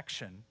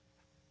resurrection,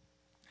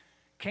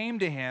 came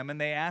to him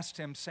and they asked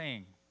him,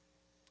 saying,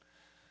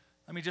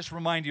 let me just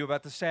remind you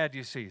about the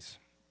Sadducees.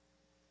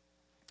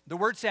 The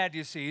word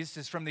Sadducees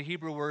is from the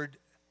Hebrew word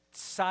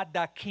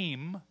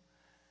tzadakim,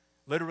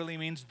 literally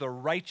means the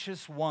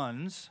righteous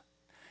ones.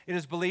 It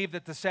is believed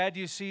that the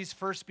Sadducees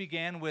first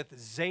began with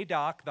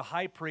Zadok, the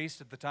high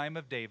priest at the time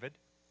of David.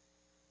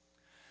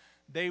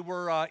 They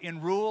were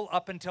in rule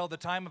up until the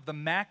time of the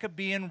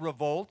Maccabean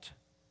revolt.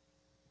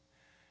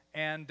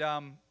 And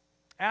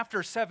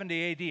after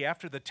 70 AD,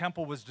 after the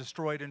temple was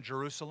destroyed in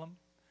Jerusalem,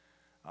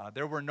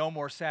 there were no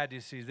more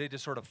Sadducees. They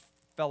just sort of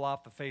fell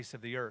off the face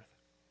of the earth.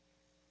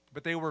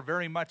 But they were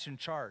very much in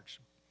charge.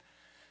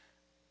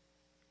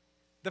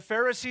 The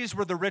Pharisees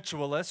were the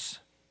ritualists.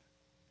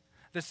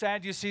 The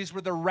Sadducees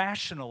were the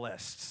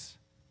rationalists.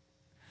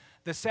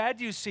 The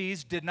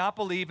Sadducees did not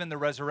believe in the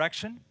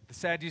resurrection. The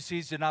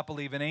Sadducees did not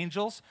believe in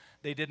angels.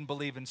 They didn't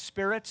believe in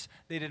spirits.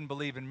 They didn't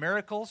believe in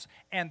miracles.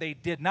 And they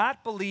did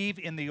not believe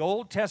in the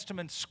Old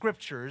Testament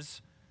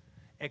scriptures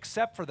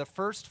except for the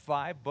first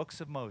 5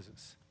 books of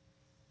Moses.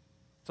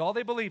 That's all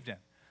they believed in.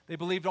 They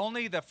believed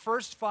only the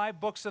first 5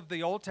 books of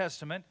the Old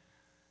Testament,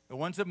 the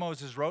ones that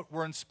Moses wrote,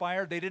 were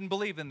inspired. They didn't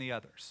believe in the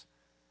others.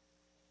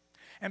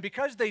 And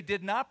because they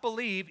did not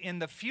believe in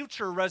the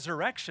future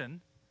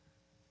resurrection,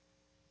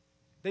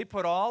 they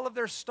put all of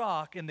their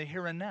stock in the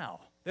here and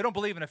now. They don't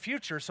believe in a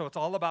future, so it's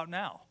all about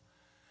now.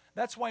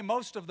 That's why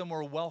most of them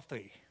were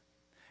wealthy.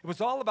 It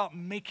was all about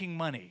making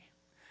money.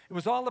 It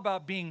was all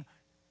about being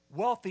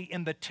wealthy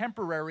in the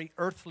temporary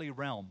earthly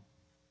realm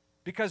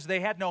because they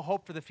had no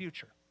hope for the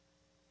future.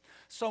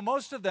 So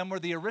most of them were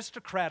the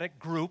aristocratic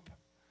group.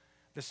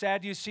 The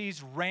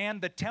Sadducees ran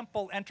the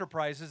temple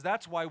enterprises.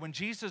 That's why when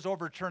Jesus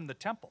overturned the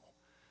temple,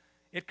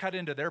 it cut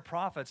into their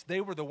profits.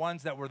 They were the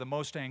ones that were the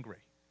most angry.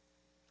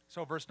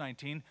 So verse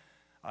 19,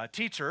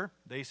 teacher,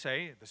 they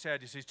say, the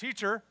Sadducees,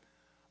 teacher,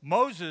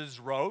 Moses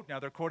wrote, now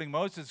they're quoting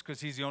Moses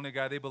because he's the only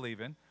guy they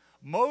believe in.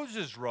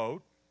 Moses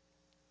wrote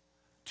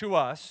to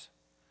us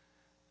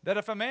that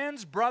if a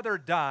man's brother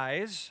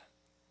dies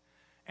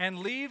and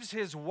leaves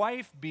his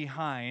wife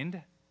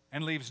behind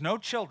and leaves no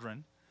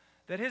children,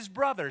 that his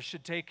brother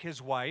should take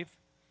his wife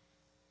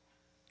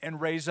and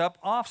raise up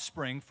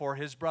offspring for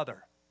his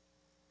brother.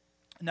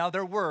 Now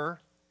there were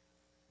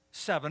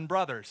 7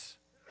 brothers.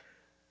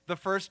 The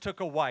first took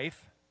a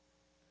wife,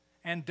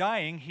 and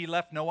dying, he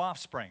left no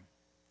offspring.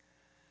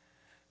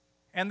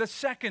 And the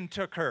second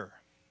took her,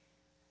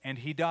 and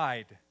he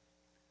died.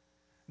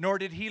 Nor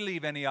did he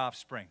leave any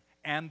offspring.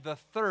 And the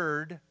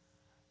third,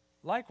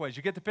 likewise.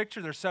 You get the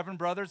picture? There's 7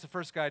 brothers. The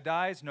first guy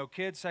dies, no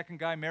kids. Second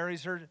guy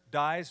marries her,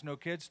 dies, no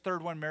kids.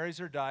 Third one marries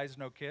her, dies,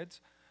 no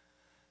kids.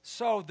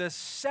 So the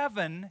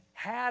 7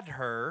 had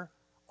her.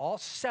 All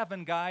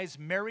 7 guys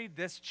married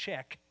this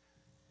chick.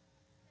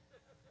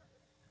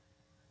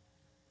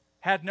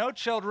 Had no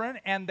children,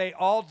 and they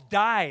all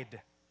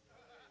died.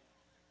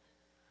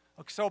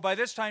 So by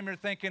this time you're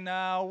thinking,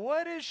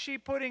 what is she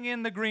putting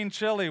in the green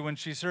chili when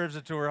she serves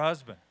it to her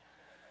husband?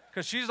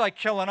 Because she's like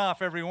killing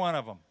off every one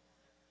of them.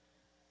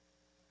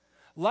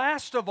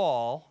 Last of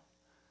all,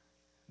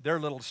 their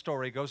little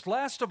story goes,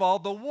 last of all,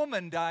 the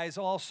woman dies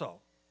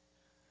also.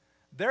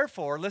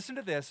 Therefore, listen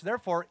to this,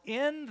 therefore,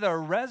 in the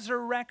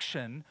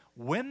resurrection,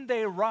 when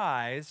they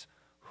rise,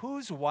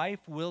 whose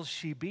wife will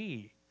she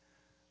be?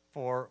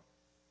 For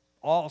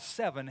all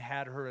 7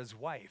 had her as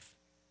wife.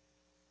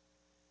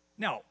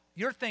 Now,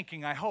 you're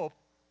thinking, I hope,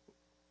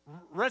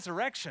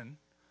 resurrection,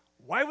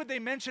 why would they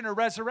mention a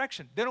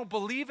resurrection? They don't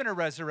believe in a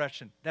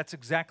resurrection. That's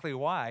exactly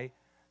why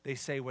they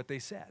say what they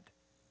said.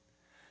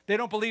 They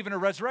don't believe in a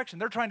resurrection.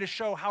 They're trying to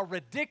show how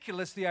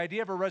ridiculous the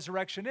idea of a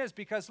resurrection is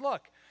because,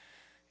 look,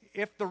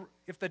 if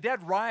the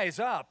dead rise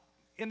up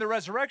in the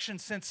resurrection,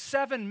 since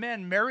 7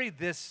 men married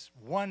this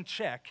one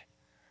chick,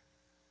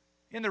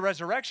 in the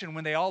resurrection,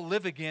 when they all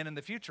live again in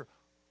the future,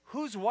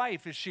 whose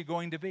wife is she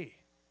going to be?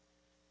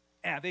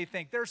 And they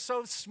think they're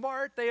so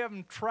smart, they have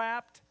them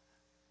trapped.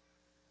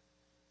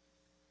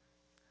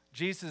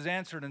 Jesus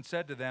answered and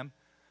said to them,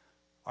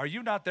 are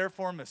you not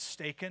therefore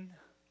mistaken?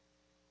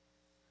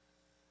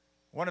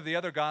 One of the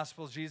other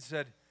Gospels, Jesus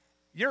said,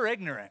 you're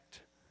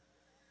ignorant,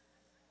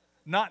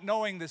 not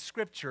knowing the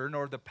Scripture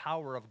nor the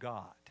power of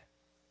God.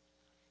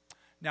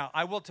 Now,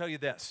 I will tell you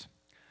this.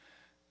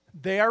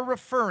 They are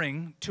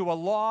referring to a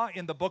law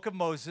in the book of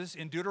Moses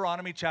in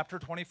Deuteronomy chapter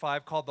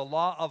 25 called the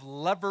law of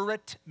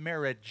levirate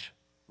marriage.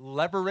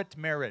 Levirate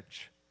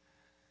marriage.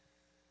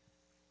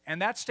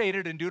 And that's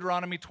stated in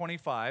Deuteronomy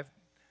 25.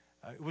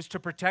 It was to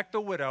protect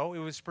the widow. It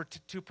was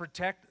to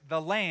protect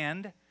the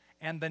land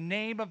and the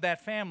name of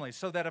that family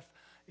so that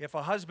if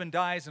a husband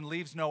dies and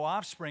leaves no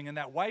offspring and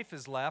that wife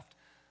is left,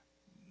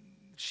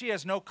 she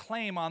has no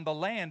claim on the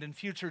land in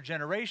future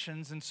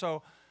generations. And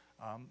so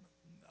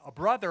a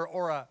brother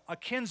or a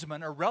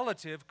kinsman, a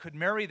relative, could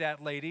marry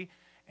that lady,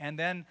 and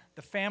then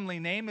the family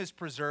name is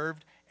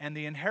preserved, and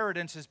the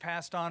inheritance is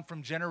passed on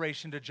from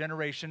generation to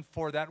generation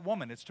for that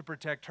woman. It's to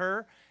protect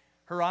her,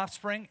 her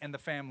offspring, and the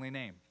family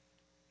name.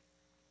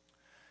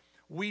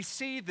 We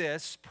see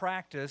this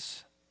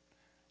practice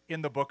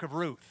in the book of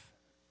Ruth.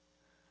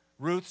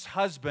 Ruth's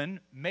husband,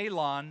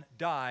 Mahlon,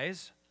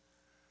 dies.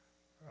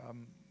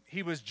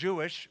 He was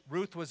Jewish.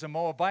 Ruth was a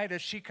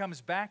Moabitess. She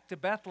comes back to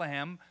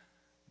Bethlehem,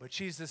 but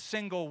she's a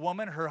single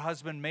woman. Her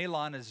husband,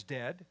 Mahlon, is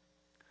dead.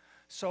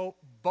 So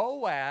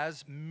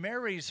Boaz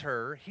marries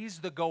her. He's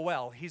the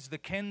Goel. He's the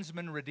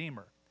kinsman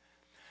redeemer.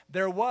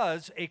 There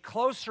was a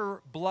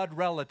closer blood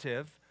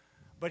relative,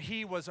 but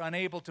he was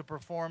unable to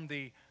perform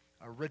the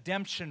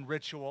redemption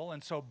ritual.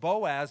 And so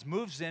Boaz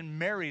moves in,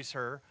 marries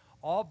her,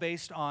 all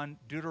based on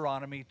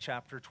Deuteronomy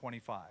chapter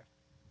 25.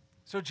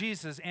 So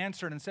Jesus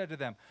answered and said to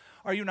them,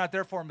 are you not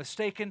therefore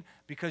mistaken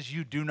because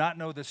you do not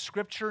know the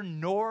Scripture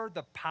nor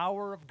the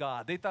power of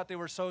God? They thought they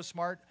were so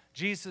smart.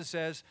 Jesus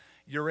says,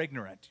 you're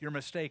ignorant, you're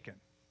mistaken.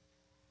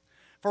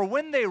 For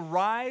when they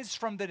rise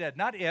from the dead,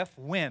 not if,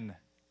 when,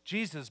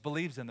 Jesus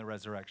believes in the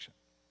resurrection.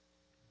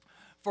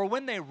 For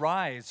when they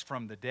rise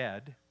from the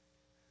dead,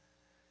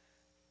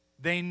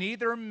 they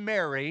neither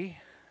marry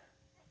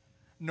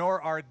nor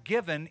are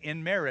given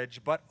in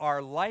marriage, but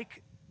are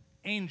like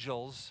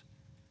angels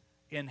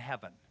in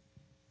heaven.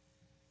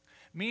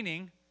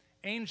 Meaning,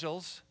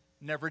 angels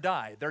never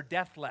die. They're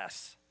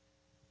deathless.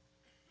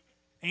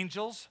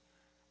 Angels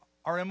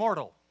are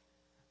immortal.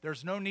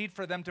 There's no need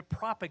for them to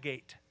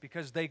propagate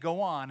because they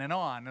go on and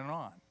on and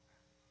on.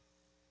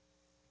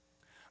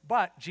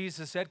 But,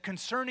 Jesus said,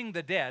 concerning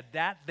the dead,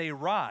 that they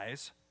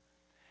rise,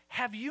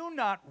 have you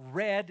not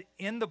read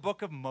in the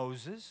book of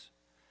Moses,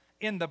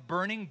 in the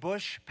burning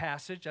bush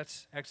passage,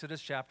 that's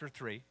Exodus chapter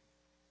 3,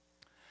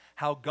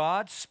 how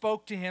God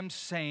spoke to him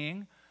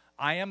saying,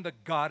 I am the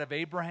God of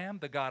Abraham,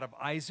 the God of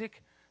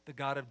Isaac, the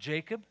God of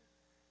Jacob.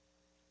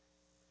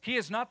 He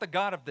is not the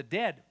God of the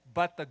dead,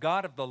 but the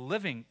God of the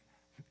living.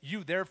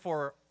 You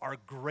therefore are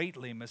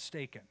greatly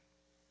mistaken.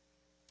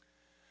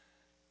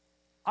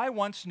 I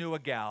once knew a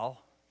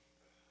gal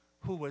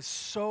who was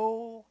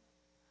so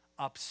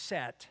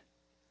upset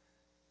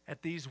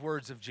at these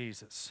words of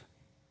Jesus.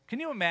 Can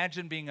you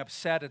imagine being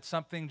upset at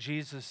something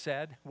Jesus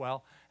said?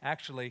 Well,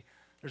 actually,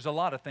 there's a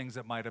lot of things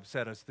that might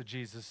upset us that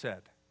Jesus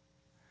said.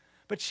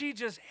 But she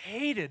just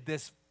hated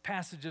this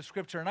passage of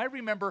Scripture. And I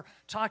remember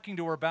talking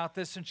to her about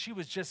this, and she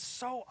was just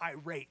so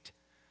irate.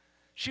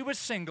 She was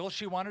single.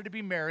 She wanted to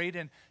be married,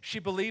 and she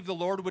believed the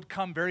Lord would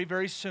come very,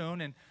 very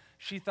soon. And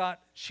she thought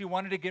she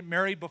wanted to get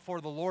married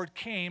before the Lord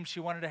came. She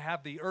wanted to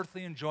have the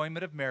earthly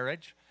enjoyment of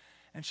marriage.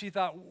 And she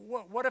thought,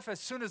 what if as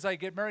soon as I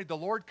get married, the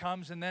Lord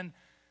comes, and then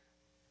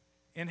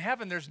In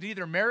heaven, there's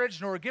neither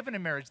marriage nor given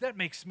in marriage. That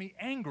makes me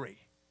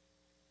angry.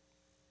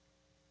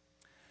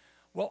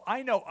 Well,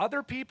 I know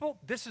other people,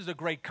 this is a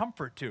great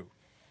comfort to.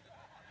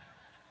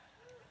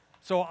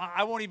 So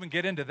I won't even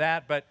get into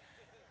that, but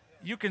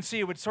you can see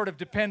it would sort of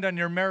depend on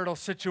your marital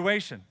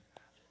situation,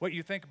 what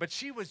you think. But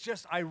she was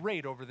just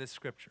irate over this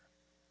scripture.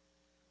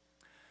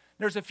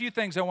 There's a few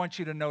things I want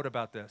you to note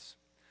about this.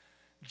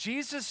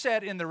 Jesus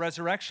said in the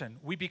resurrection,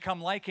 we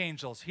become like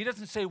angels. He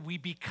doesn't say we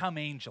become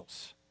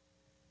angels.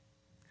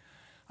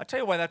 I'll tell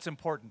you why that's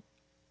important.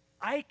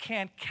 I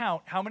can't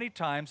count how many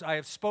times I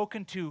have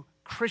spoken to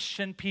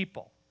Christian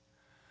people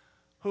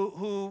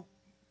who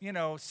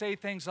say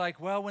things like,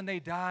 well, when they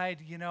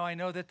died, I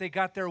know that they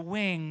got their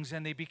wings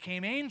and they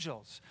became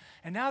angels.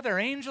 And now they're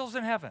angels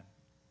in heaven.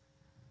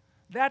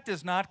 That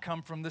does not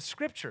come from the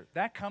scripture.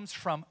 That comes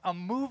from a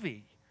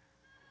movie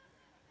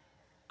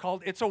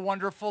called It's a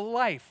Wonderful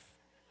Life.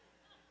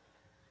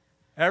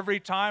 Every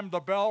time the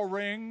bell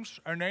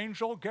rings, an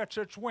angel gets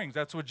its wings.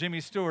 That's what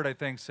Jimmy Stewart, I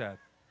think, said.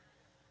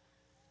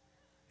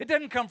 It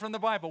doesn't come from the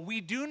Bible.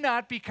 We do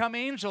not become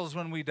angels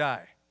when we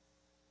die.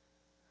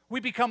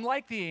 We become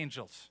like the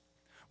angels.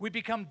 We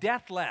become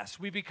deathless.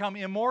 We become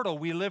immortal.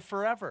 We live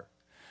forever.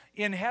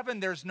 In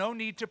heaven, there's no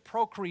need to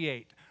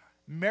procreate.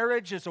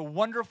 Marriage is a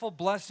wonderful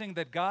blessing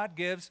that God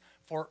gives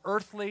for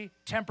earthly,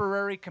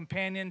 temporary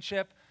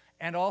companionship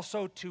and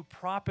also to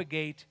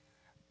propagate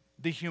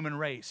the human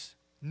race.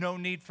 No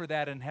need for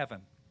that in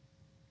heaven.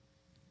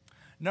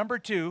 Number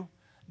two,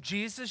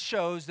 Jesus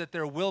shows that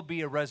there will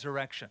be a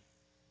resurrection.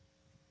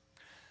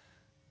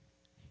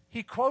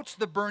 He quotes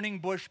the burning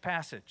bush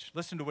passage.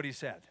 Listen to what he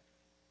said.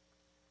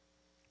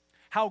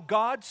 How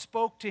God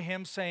spoke to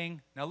him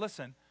saying, now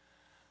listen,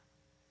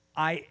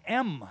 I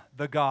am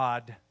the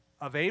God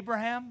of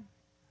Abraham,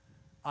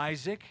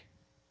 Isaac,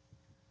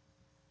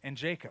 and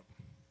Jacob.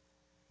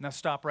 Now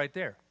stop right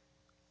there.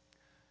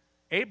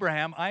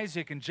 Abraham,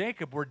 Isaac, and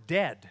Jacob were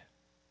dead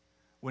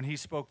when he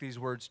spoke these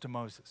words to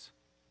Moses.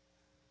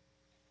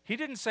 He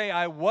didn't say,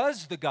 I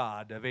was the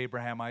God of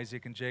Abraham,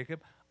 Isaac, and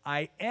Jacob.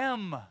 I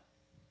am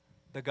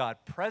the God,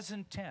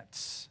 present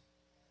tense.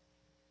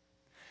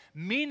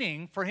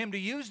 Meaning, for him to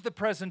use the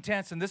present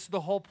tense, and this is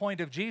the whole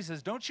point of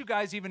Jesus, don't you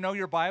guys even know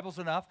your Bibles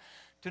enough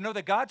to know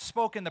that God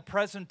spoke in the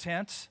present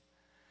tense?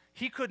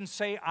 He couldn't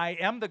say, I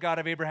am the God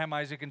of Abraham,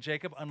 Isaac, and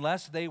Jacob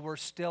unless they were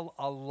still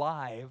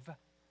alive,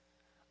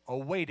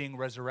 awaiting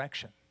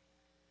resurrection.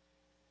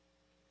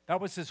 That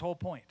was his whole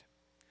point.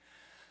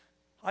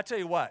 I'll tell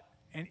you what,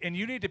 and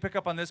you need to pick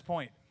up on this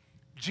point.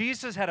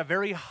 Jesus had a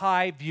very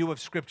high view of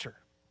Scripture.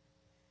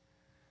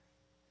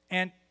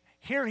 And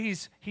here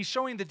he's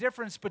showing the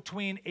difference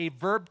between a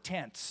verb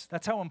tense.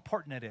 That's how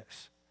important it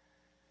is.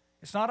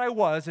 It's not I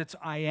was, it's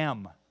I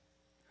am.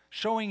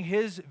 Showing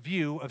his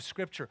view of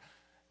Scripture.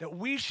 That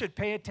we should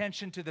pay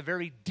attention to the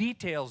very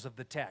details of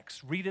the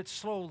text. Read it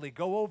slowly,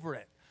 go over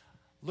it.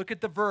 Look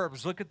at the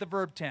verbs, look at the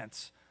verb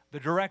tense, the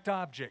direct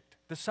object,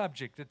 the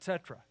subject,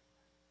 etc.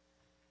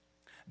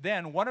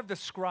 Then one of the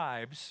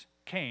scribes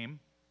came,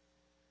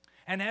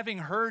 and having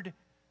heard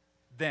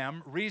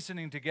them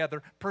reasoning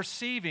together,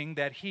 perceiving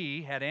that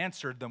he had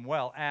answered them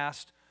well,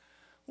 asked,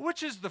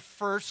 which is the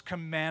first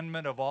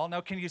commandment of all? Now,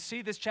 can you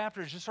see this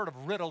chapter is just sort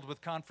of riddled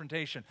with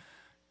confrontation?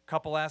 A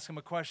couple ask him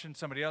a question,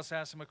 somebody else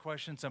asks him a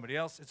question, somebody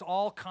else. It's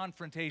all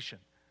confrontation.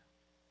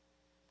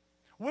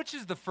 Which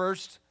is the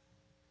first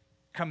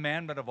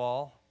commandment of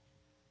all?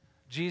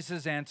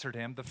 Jesus answered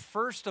him, the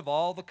first of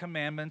all the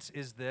commandments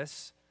is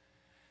this,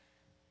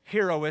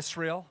 Hear, O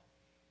Israel,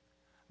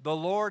 the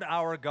Lord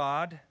our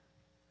God,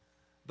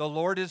 the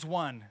Lord is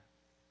one.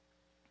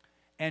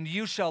 And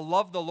you shall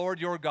love the Lord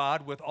your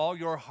God with all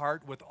your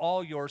heart, with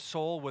all your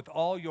soul, with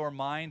all your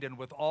mind, and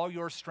with all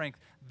your strength.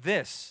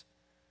 This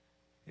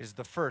is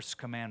the first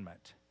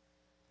commandment.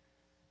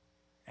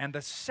 And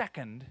the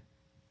second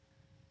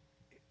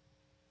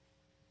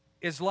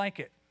is like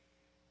it.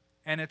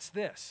 And it's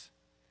this.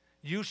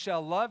 You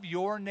shall love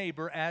your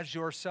neighbor as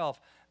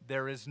yourself.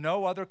 There is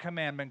no other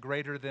commandment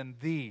greater than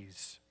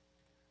these.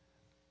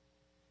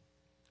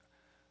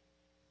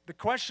 The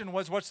question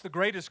was, what's the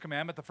greatest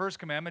commandment? The first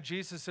commandment.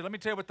 Jesus said, let me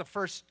tell you what the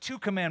first two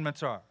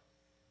commandments are.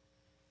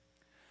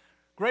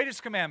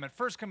 Greatest commandment,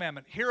 first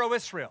commandment, Hear, O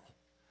Israel,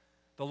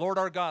 the Lord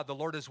our God, the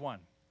Lord is one.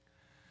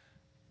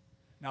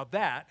 Now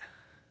that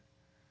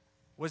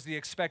was the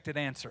expected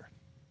answer.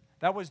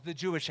 That was the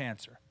Jewish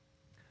answer.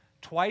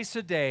 Twice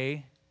a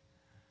day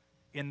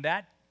in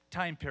that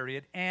time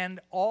period and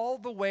all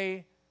the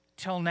way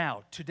till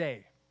now,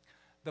 today.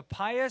 The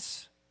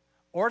pious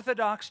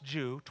Orthodox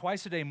Jew,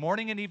 twice a day,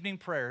 morning and evening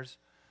prayers,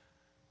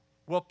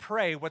 will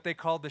pray what they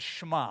call the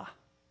Shema.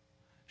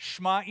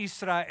 Shema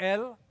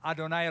Israel,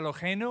 Adonai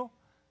Eloheinu,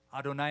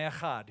 Adonai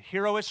Echad.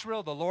 Hear, O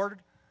Israel, the Lord,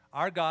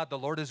 our God, the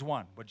Lord is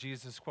one, what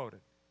Jesus quoted.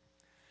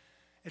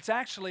 It's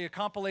actually a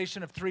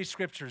compilation of three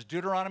scriptures,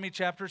 Deuteronomy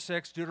chapter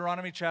 6,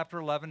 Deuteronomy chapter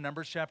 11,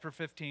 Numbers chapter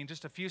 15,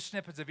 just a few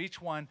snippets of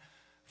each one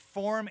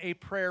form a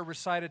prayer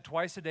recited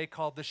twice a day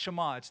called the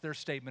Shema. It's their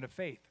statement of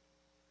faith.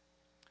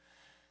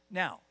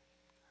 Now,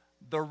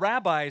 the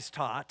rabbis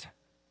taught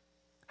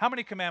How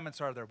many commandments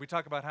are there? We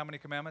talk about how many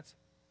commandments?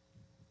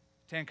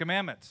 10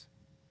 commandments.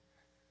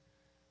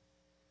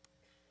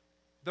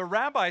 The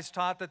rabbis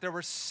taught that there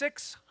were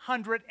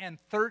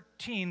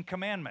 613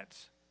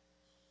 commandments.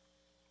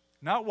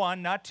 Not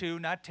one, not two,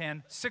 not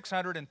 10,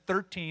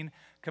 613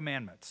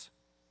 commandments.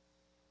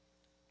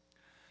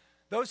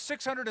 Those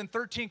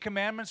 613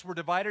 commandments were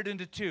divided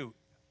into two: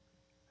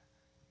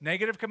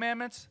 negative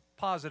commandments,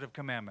 positive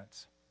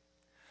commandments.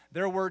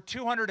 There were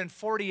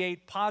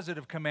 248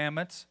 positive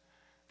commandments.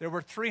 There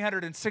were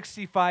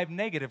 365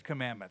 negative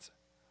commandments.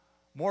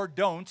 More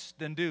don'ts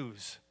than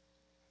do's.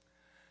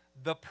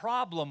 The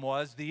problem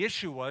was, the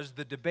issue was,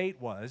 the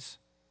debate was,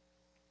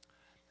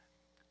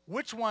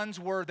 which ones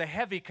were the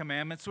heavy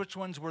commandments, which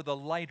ones were the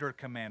lighter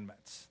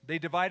commandments? They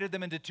divided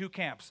them into two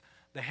camps,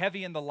 the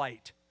heavy and the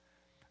light.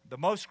 The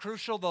most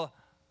crucial, the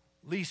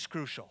least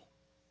crucial.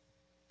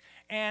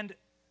 And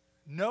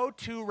no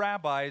two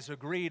rabbis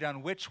agreed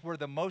on which were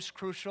the most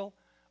crucial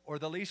or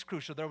the least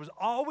crucial. There was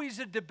always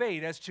a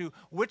debate as to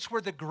which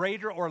were the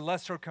greater or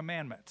lesser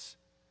commandments.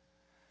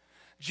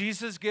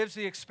 Jesus gives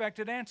the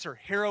expected answer.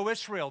 Hear, O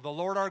Israel, the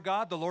Lord our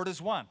God, the Lord is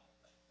one.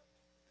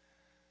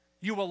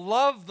 You will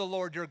love the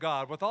Lord your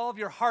God with all of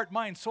your heart,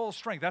 mind, soul,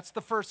 strength. That's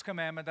the first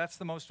commandment. That's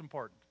the most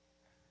important.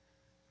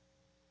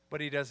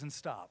 But he doesn't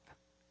stop.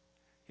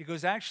 He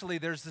goes, actually,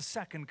 there's the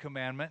second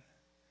commandment,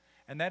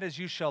 and that is,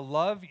 you shall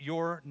love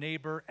your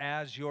neighbor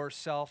as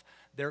yourself.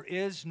 There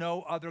is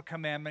no other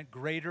commandment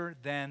greater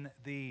than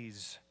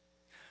these.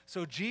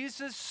 So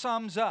Jesus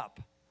sums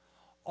up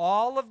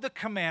all of the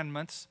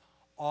commandments,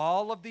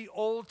 all of the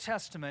Old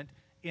Testament,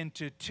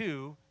 into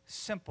two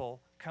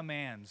simple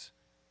commands.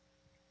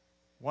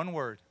 One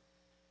word: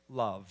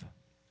 love.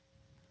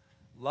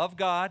 Love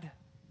God,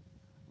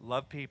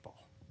 love people.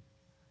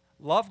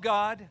 Love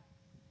God,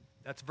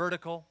 that's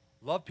vertical.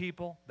 Love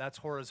people, that's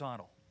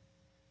horizontal.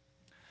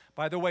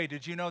 By the way,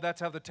 did you know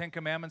that's how the 10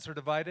 Commandments are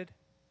divided?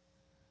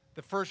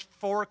 The first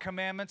 4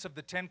 commandments of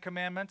the 10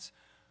 Commandments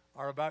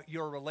are about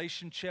your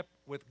relationship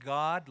with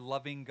God,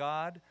 loving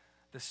God.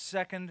 The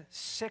second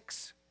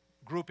 6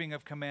 grouping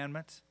of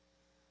commandments,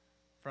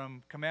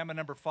 from commandment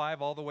number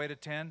 5 all the way to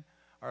 10,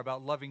 are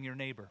about loving your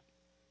neighbor,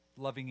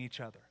 loving each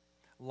other.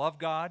 Love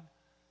God,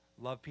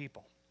 love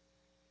people.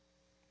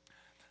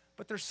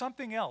 But there's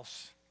something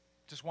else.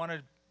 Just want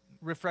to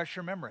refresh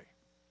your memory.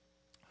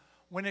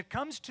 When it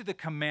comes to the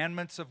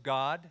commandments of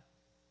God,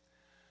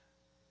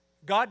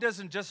 God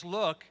doesn't just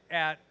look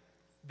at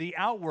the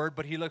outward,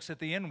 but he looks at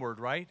the inward,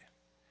 right?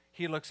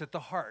 He looks at the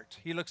heart.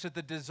 He looks at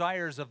the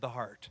desires of the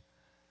heart.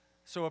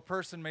 So a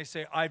person may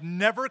say, I've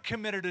never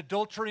committed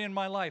adultery in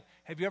my life.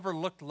 Have you ever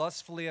looked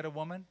lustfully at a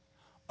woman?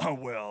 Oh,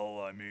 well,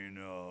 I mean,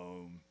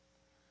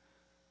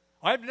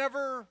 I've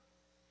never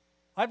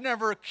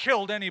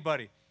killed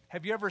anybody.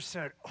 Have you ever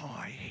said, oh,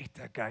 I hate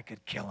that guy,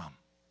 could kill him.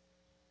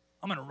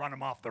 I'm going to run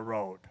him off the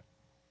road.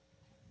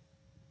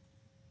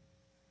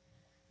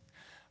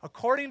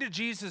 According to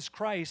Jesus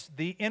Christ,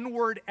 the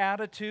inward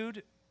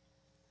attitude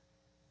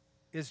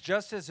is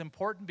just as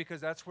important, because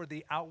that's where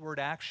the outward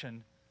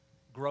action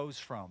grows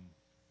from.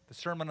 The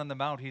Sermon on the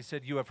Mount, he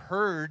said, you have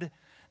heard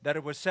that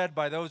it was said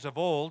by those of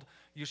old,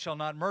 you shall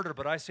not murder.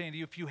 But I say unto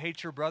you, if you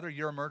hate your brother,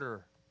 you're a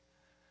murderer.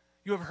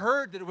 You have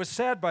heard that it was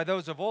said by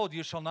those of old,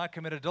 you shall not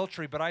commit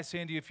adultery. But I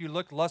say unto you, if you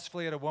look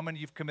lustfully at a woman,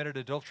 you've committed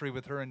adultery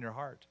with her in your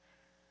heart.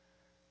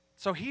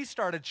 So he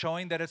started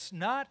showing that it's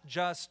not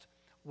just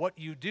what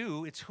you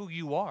do, it's who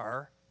you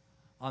are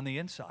on the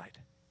inside.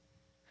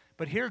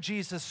 But here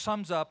Jesus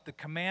sums up the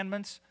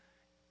commandments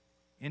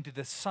into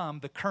the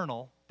sum, the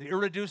kernel, the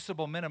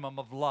irreducible minimum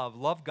of love.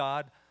 Love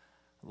God,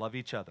 love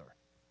each other.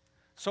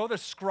 So the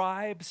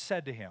scribe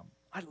said to him,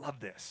 I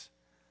love this.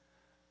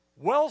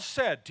 Well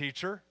said,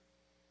 teacher.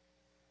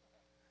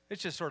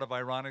 It's just sort of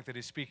ironic that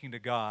he's speaking to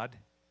God.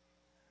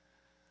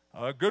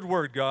 Good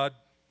word, God.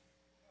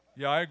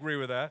 Yeah, I agree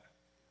with that.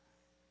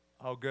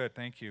 Oh, good,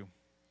 thank you.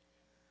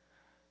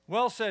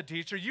 Well said,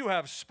 teacher, you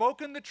have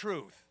spoken the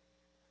truth.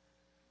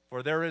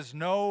 For there is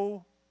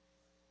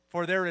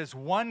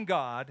one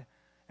God,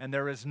 and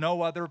there is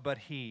no other but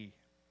he.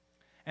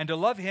 And to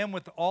love him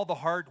with all the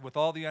heart, with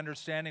all the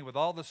understanding, with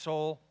all the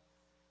soul,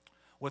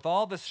 with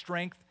all the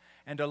strength,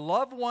 and to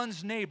love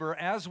one's neighbor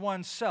as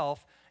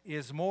oneself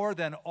is more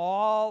than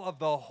all of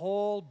the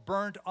whole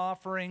burnt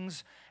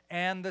offerings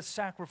and the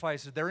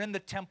sacrifices. They're in the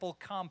temple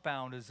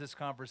compound as this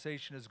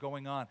conversation is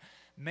going on.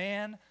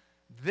 Man,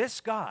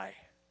 this guy,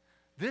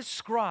 this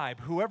scribe,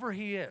 whoever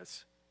he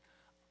is,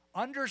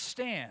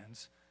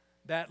 understands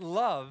that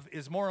love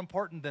is more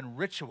important than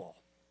ritual.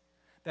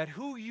 That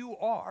who you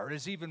are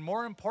is even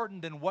more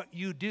important than what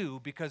you do,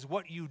 because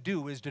what you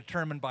do is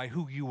determined by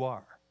who you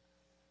are.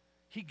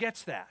 He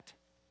gets that.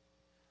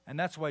 And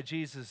that's why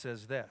Jesus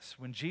says this.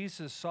 When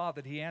Jesus saw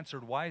that he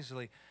answered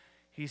wisely,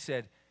 he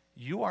said,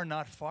 you are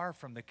not far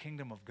from the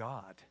kingdom of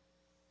God.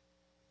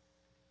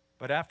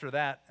 But after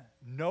that,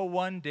 no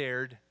one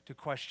dared to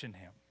question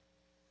him.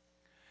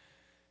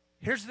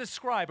 Here's the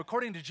scribe.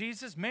 According to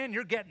Jesus, man,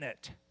 you're getting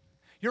it.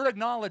 You're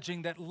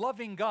acknowledging that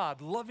loving God,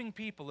 loving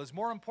people is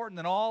more important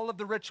than all of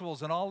the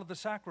rituals and all of the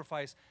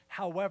sacrifice.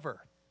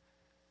 However,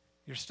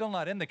 You're still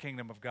not in the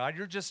kingdom of God.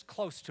 You're just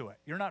close to it.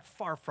 You're not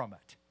far from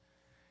it.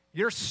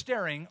 You're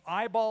staring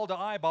eyeball to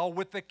eyeball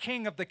with the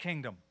king of the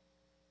kingdom.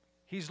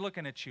 He's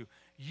looking at you.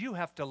 You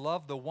have to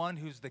love the one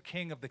who's the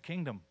king of the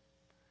kingdom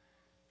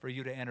for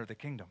you to enter the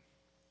kingdom.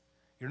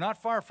 You're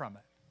not far from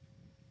it.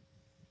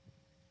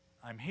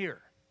 I'm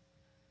here,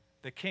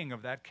 the king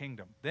of that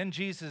kingdom. Then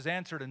Jesus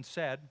answered and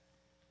said,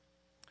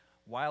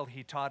 while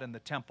he taught in the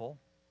temple,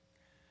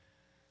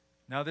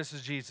 now this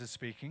is Jesus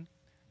speaking,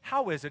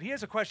 how is it? He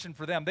has a question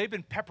for them. They've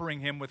been peppering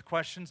him with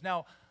questions.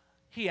 Now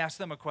he asked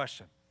them a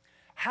question.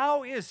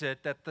 How is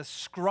it that the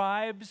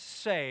scribes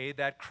say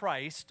that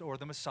Christ, or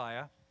the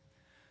Messiah,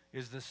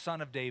 is the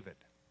son of David?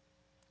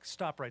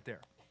 Stop right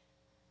there.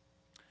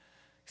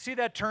 See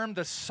that term,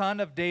 the son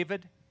of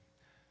David?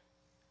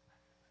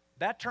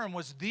 That term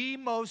was the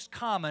most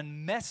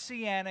common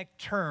messianic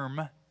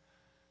term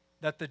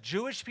that the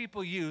Jewish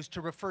people used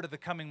to refer to the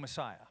coming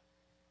Messiah.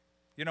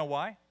 You know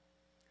why?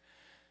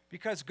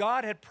 Because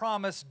God had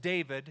promised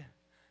David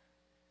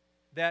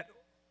that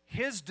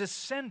his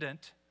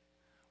descendant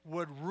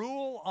would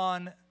rule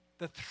on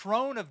the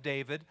throne of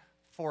David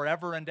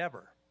forever and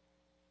ever.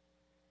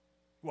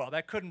 Well,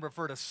 that couldn't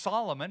refer to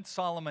Solomon.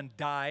 Solomon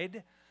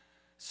died.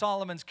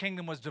 Solomon's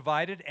kingdom was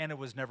divided and it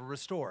was never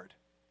restored.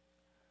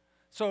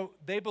 So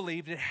they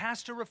believed it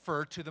has to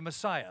refer to the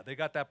Messiah. They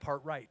got that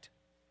part right.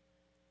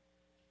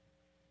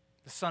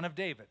 The son of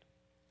David.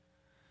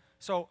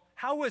 So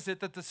how is it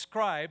that the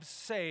scribes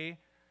say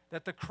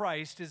that the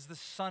Christ is the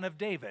son of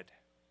David?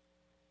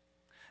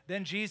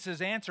 Then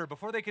Jesus answered.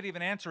 Before they could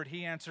even answer it,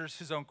 he answers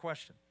his own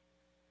question.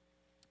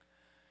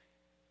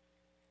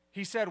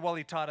 He said while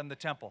he taught in the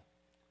temple,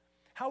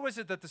 how is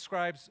it that the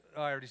scribes,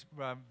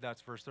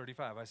 that's verse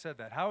 35, I said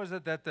that. How is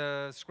it that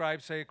the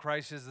scribes say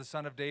Christ is the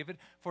son of David?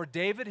 For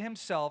David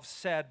himself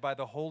said by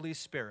the Holy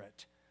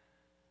Spirit,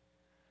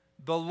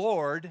 the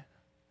Lord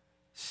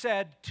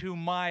said to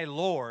my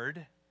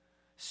Lord,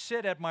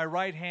 sit at my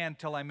right hand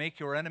till I make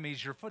your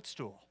enemies your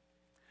footstool.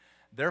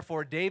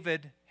 Therefore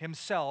David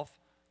himself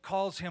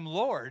calls him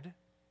Lord.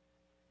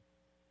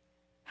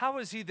 How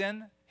is he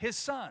then his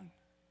son?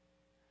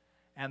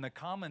 And the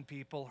common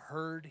people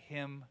heard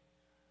him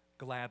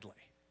gladly.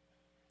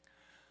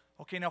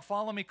 Okay, now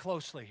follow me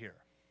closely here.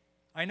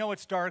 I know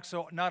it's dark,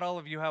 so not all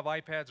of you have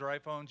iPads or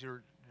iPhones.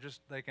 You're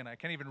just thinking, I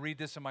can't even read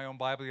this in my own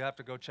Bible. You have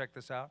to go check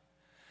this out.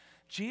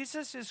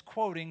 Jesus is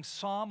quoting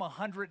Psalm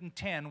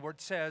 110 where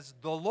it says,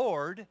 the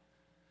Lord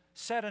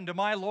said unto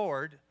my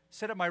Lord,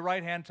 sit at my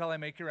right hand till I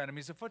make your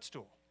enemies a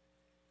footstool.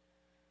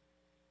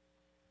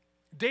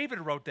 David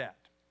wrote that.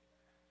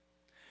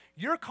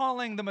 You're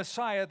calling the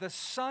Messiah the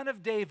son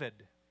of David.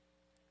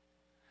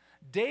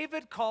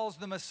 David calls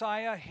the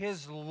Messiah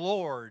his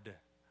Lord.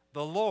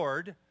 The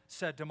Lord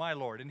said to my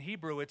Lord. In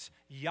Hebrew, it's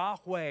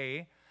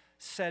Yahweh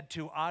said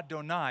to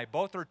Adonai.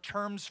 Both are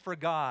terms for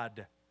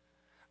God.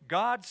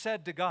 God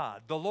said to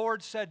God. The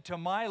Lord said to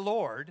my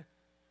Lord,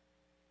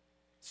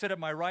 sit at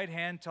my right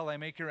hand till I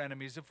make your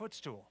enemies a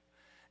footstool.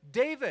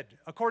 David,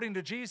 according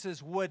to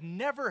Jesus, would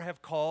never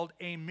have called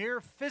a mere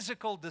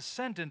physical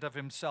descendant of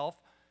himself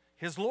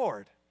his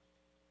Lord.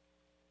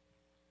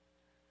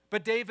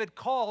 But David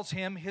calls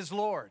him his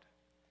Lord.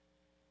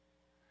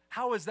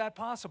 How is that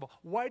possible?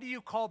 Why do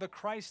you call the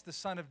Christ the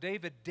son of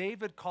David?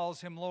 David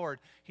calls him Lord.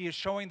 He is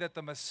showing that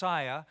the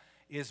Messiah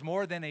is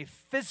more than a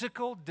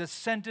physical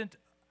descendant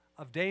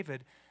of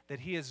David,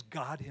 that he is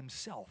God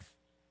himself.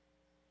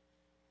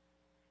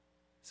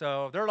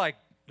 So they're like,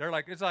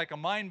 it's like a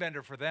mind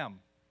bender for them.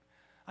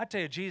 I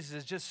tell you, Jesus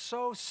is just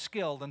so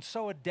skilled and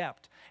so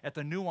adept at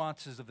the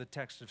nuances of the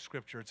text of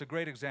Scripture. It's a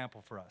great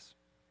example for us.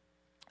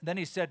 Then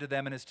he said to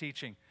them in his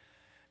teaching,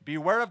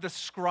 beware of the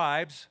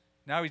scribes.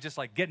 Now he's just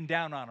like getting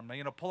down on them.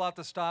 You know, pull out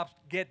the stops,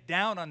 get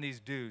down on these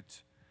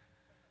dudes.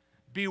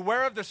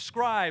 Beware of the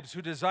scribes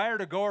who desire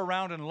to go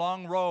around in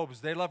long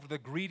robes. They love the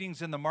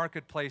greetings in the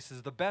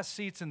marketplaces, the best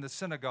seats in the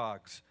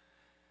synagogues,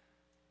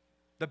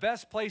 the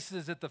best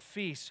places at the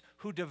feasts,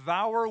 who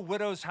devour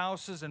widows'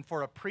 houses and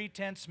for a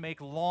pretense make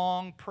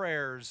long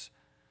prayers.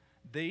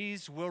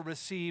 These will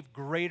receive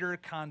greater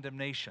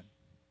condemnation.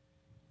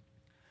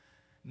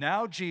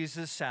 Now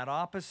Jesus sat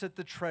opposite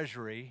the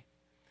treasury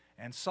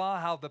and saw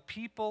how the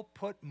people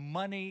put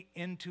money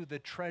into the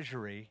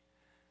treasury,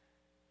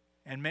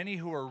 and many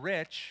who are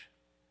rich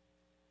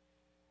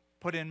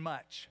put in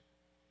much.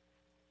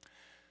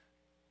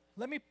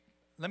 Let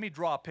me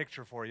draw a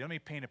picture for you. Let me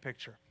paint a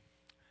picture.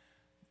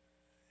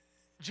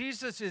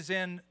 Jesus is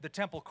in the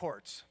temple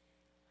courts.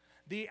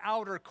 The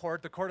outer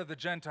court, the court of the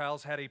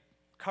Gentiles, had a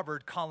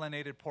covered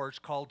colonnaded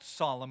porch called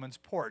Solomon's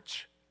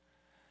porch.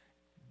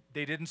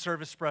 They didn't serve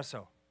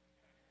espresso.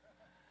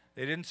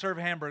 They didn't serve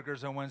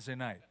hamburgers on Wednesday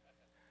night.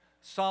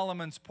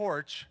 Solomon's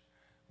porch,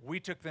 we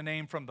took the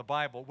name from the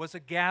Bible, was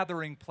a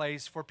gathering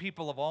place for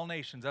people of all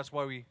nations. That's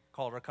why we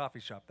called our coffee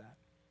shop that.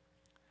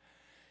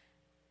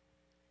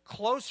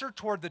 Closer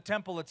toward the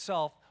temple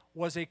itself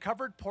was a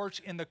covered porch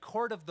in the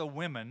court of the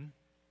women,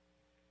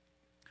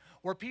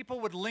 where people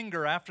would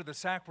linger after the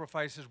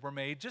sacrifices were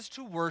made just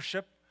to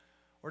worship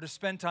or to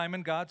spend time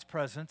in God's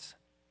presence.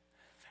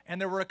 And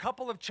there were a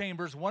couple of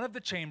chambers. One of the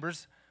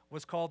chambers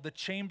was called the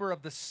Chamber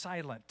of the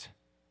Silent.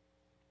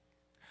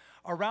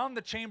 Around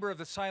the Chamber of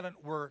the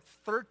Silent were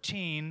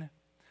 13,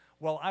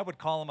 well, I would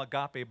call them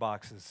agape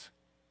boxes.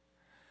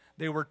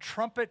 They were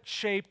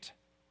trumpet-shaped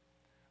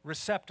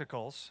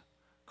receptacles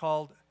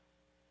called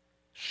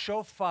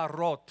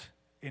shofarot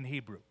in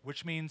Hebrew,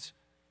 which means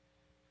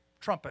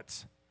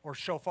trumpets or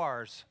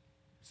shofars.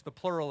 It's the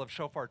plural of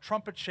shofar.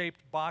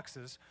 Trumpet-shaped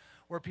boxes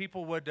where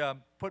people would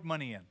put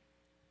money in.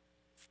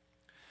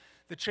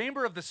 The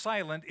Chamber of the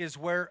Silent is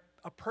where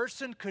a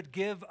person could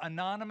give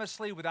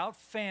anonymously without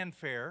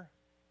fanfare,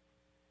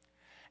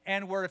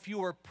 and where if you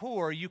were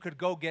poor, you could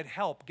go get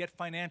help, get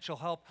financial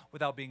help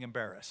without being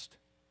embarrassed.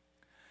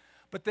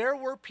 But there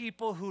were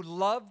people who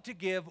loved to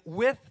give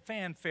with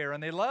fanfare,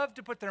 and they loved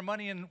to put their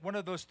money in one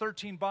of those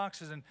 13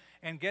 boxes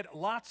and get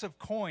lots of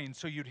coins,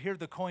 so you'd hear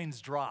the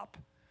coins drop,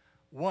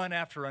 one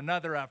after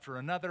another, after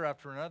another,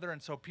 after another,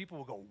 and so people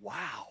would go,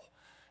 wow,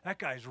 that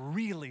guy's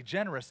really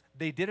generous.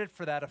 They did it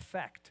for that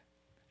effect.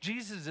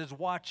 Jesus is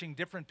watching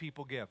different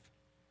people give.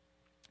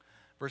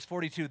 Verse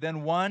 42,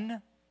 then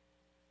one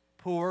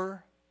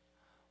poor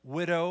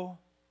widow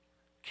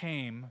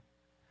came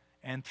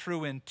and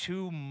threw in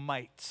 2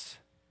 mites,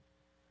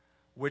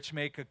 which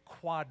make a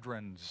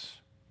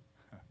quadrans.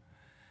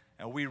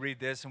 And we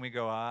read this and we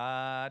go,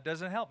 it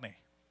doesn't help me.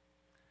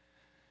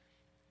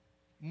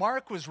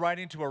 Mark was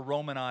writing to a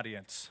Roman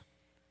audience.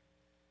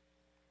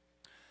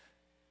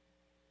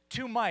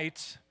 2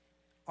 mites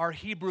are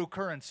Hebrew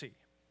currency.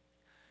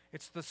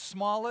 It's the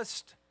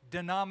smallest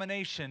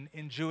denomination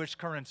in Jewish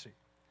currency.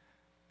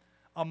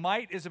 A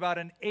mite is about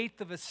 1/8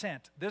 of a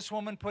cent. This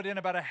woman put in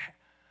about a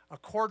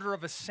 1/4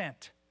 of a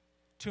cent,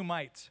 2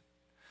 mites.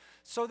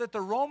 So that the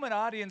Roman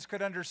audience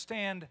could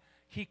understand,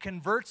 he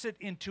converts it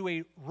into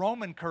a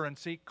Roman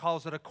currency,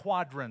 calls it a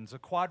quadrans. A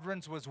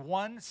quadrans was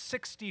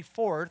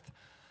 1/64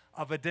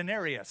 of a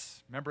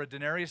denarius. Remember, a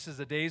denarius is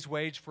a day's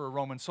wage for a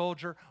Roman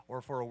soldier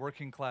or for a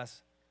working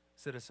class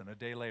citizen, a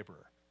day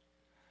laborer.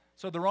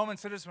 So the Roman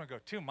citizen would go,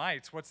 2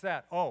 mites, what's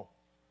that? Oh,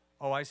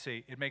 I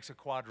see. It makes a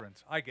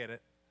quadrans. I get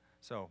it.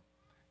 So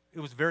it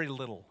was very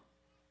little.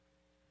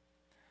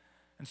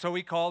 And so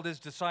he called his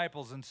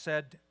disciples and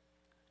said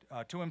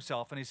to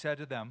himself, and he said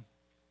to them,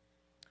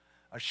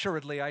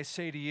 assuredly I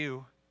say to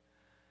you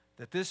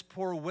that this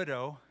poor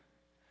widow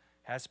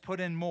has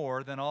put in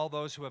more than all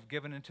those who have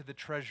given into the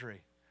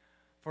treasury.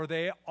 For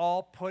they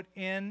all put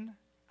in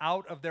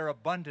out of their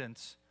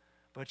abundance,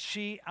 but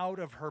she out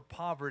of her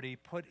poverty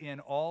put in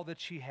all that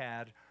she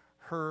had,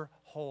 her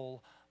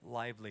whole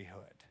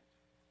livelihood.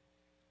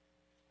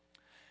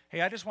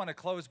 Hey, I just want to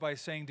close by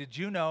saying, did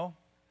you know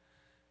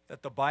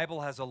that the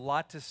Bible has a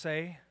lot to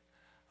say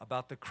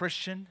about the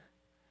Christian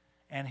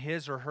and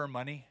his or her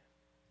money?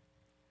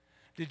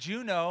 Did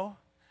you know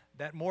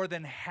that more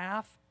than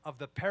half of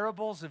the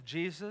parables of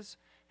Jesus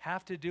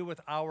have to do with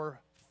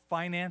our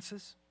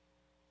finances?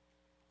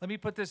 Let me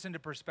put this into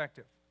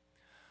perspective.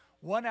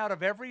 1 out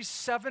of every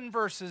 7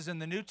 verses in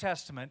the New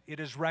Testament, it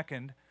is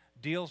reckoned,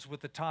 deals with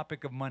the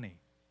topic of money.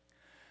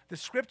 The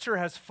Scripture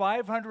has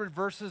 500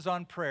 verses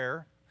on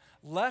prayer,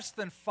 less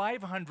than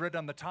 500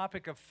 on the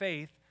topic of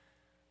faith,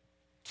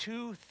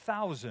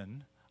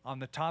 2,000 on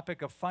the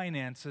topic of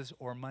finances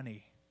or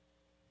money.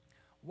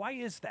 Why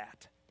is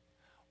that?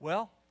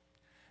 Well,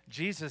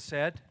 Jesus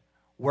said,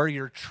 where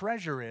your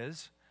treasure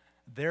is,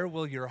 there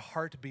will your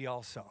heart be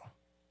also.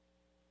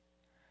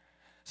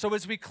 So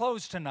as we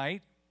close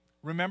tonight,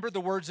 remember the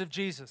words of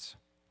Jesus.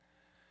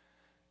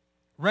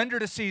 Render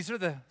to Caesar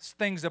the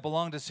things that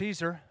belong to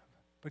Caesar,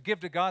 but give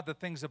to God the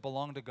things that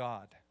belong to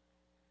God.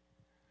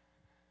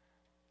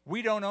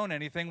 We don't own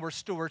anything. We're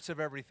stewards of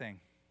everything.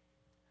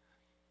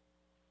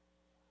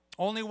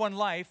 Only one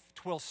life,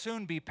 'twill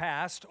soon be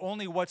past.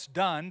 Only what's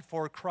done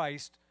for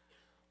Christ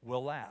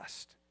will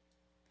last.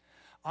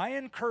 I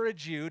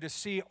encourage you to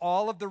see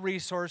all of the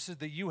resources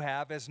that you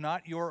have as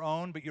not your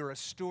own, but you're a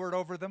steward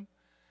over them.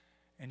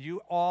 And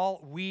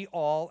we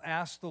all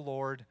ask the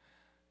Lord,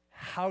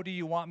 how do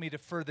you want me to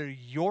further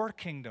your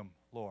kingdom,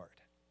 Lord?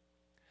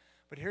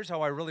 But here's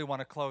how I really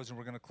want to close, and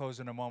we're going to close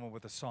in a moment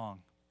with a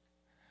song.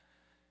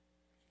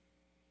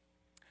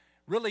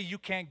 Really, you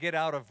can't get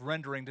out of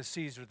rendering to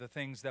Caesar the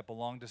things that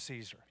belong to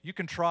Caesar. You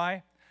can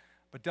try,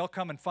 but they'll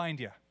come and find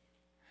you,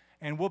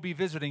 and we'll be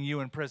visiting you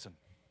in prison.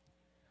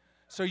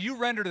 So you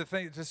render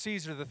to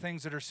Caesar the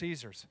things that are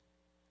Caesar's.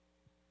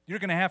 You're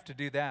going to have to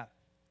do that.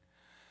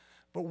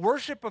 But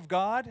worship of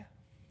God,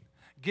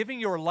 giving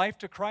your life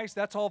to Christ,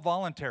 that's all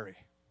voluntary.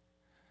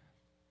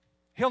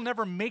 He'll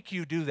never make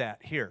you do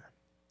that here.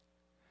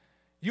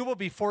 You will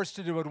be forced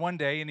to do it one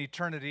day in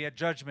eternity at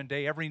Judgment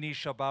Day. Every knee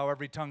shall bow,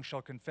 every tongue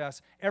shall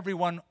confess.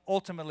 Everyone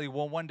ultimately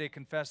will one day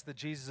confess that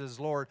Jesus is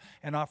Lord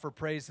and offer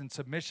praise and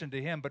submission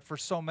to Him. But for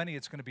so many,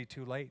 it's going to be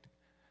too late.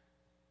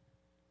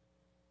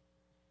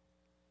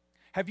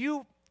 Have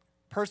you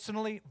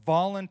personally,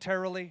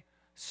 voluntarily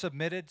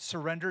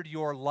surrendered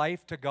your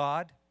life to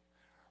God?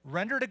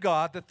 Render to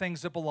God the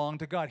things that belong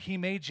to God. He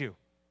made you.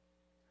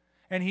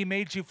 And He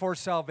made you for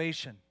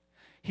salvation.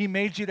 He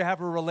made you to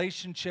have a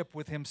relationship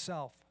with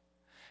Himself.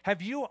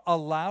 Have you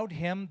allowed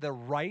him the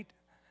right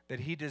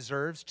that he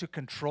deserves to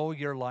control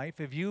your life?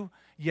 Have you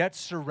yet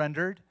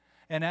surrendered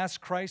and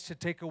asked Christ to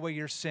take away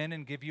your sin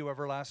and give you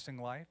everlasting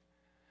life?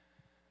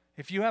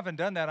 If you haven't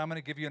done that, I'm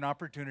going to give you an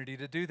opportunity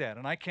to do that.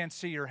 And I can't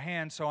see your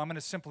hand, so I'm going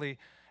to simply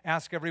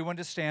ask everyone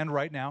to stand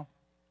right now.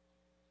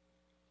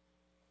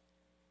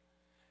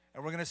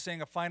 And we're going to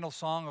sing a final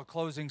song, a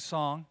closing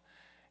song.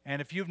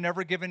 And if you've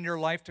never given your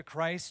life to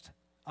Christ,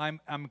 I'm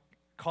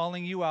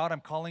calling you out.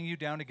 I'm calling you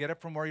down to get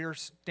up from where you're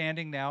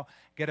standing now.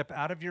 Get up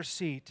out of your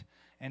seat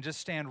and just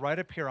stand right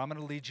up here. I'm going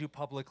to lead you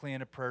publicly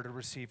in a prayer to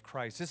receive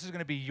Christ. This is going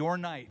to be your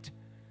night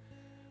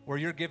where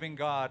you're giving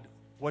God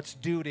what's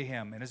due to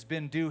him and has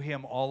been due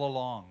him all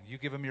along. You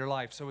give him your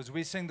life. So as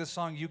we sing this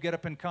song, you get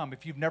up and come.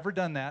 If you've never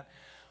done that,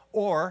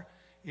 or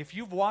if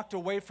you've walked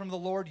away from the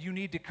Lord, you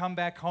need to come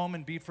back home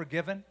and be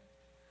forgiven.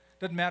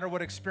 Doesn't matter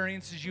what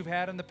experiences you've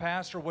had in the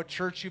past or what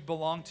church you've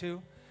belonged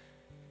to.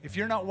 If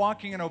you're not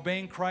walking and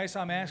obeying Christ,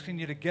 I'm asking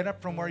you to get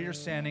up from where you're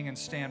standing and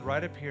stand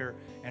right up here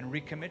and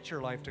recommit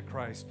your life to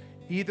Christ.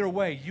 Either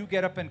way, you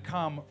get up and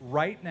come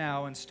right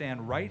now and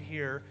stand right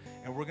here,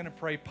 and we're going to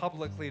pray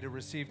publicly to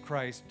receive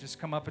Christ. Just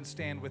come up and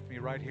stand with me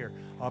right here.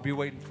 I'll be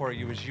waiting for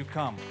you as you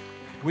come.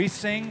 We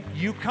sing,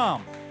 you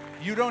come.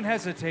 You don't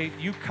hesitate.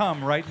 You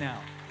come right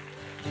now.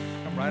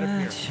 Come right up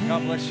here.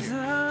 God bless you.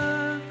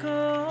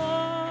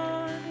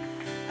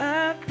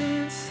 I've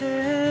been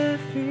set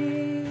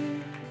free.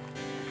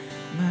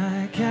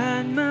 My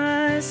God,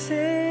 my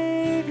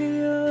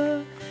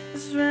Savior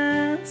has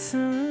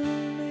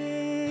ransomed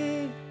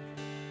me.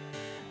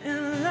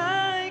 And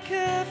like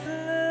a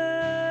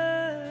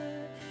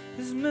flood,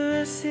 his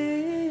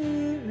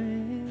mercy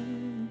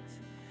reigns,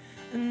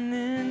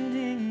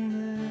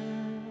 unending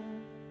love,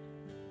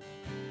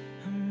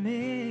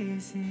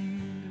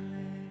 amazing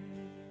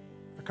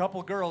grace. A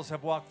couple girls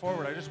have walked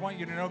forward. I just want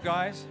you to know,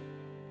 guys,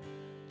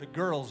 the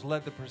girls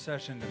led the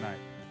procession tonight.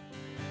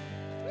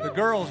 The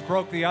girls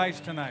broke the ice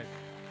tonight.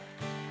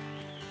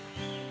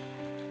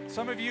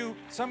 Some of you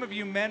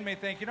men may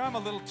think, I'm a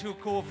little too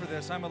cool for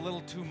this. I'm a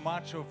little too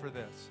macho for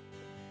this.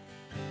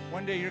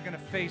 One day you're going to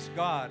face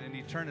God in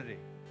eternity.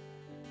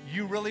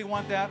 You really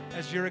want that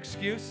as your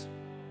excuse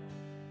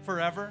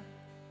forever?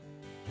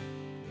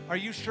 Are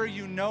you sure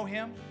you know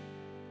him?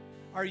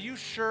 Are you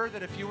sure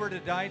that if you were to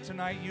die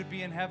tonight, you'd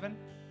be in heaven?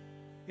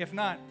 If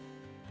not,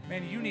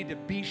 man, you need to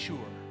be sure.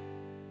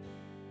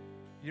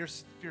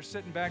 If you're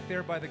sitting back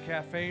there by the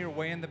cafe or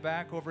way in the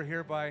back over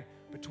here by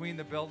between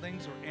the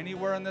buildings or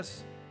anywhere in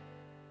this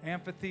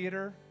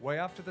amphitheater, way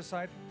off to the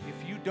side,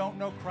 if you don't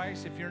know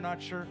Christ, if you're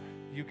not sure,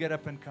 you get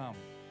up and come.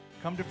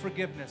 Come to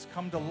forgiveness,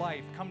 come to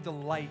life, come to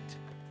light.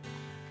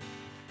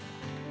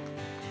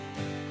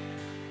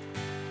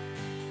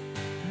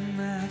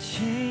 My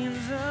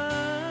chains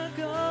are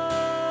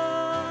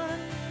gone,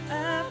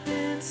 I've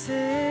been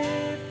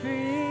set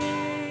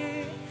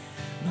free.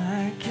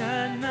 My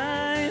God,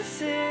 my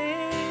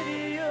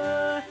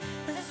Savior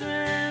has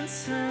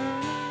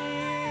ransomed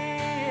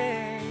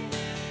me.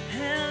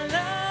 And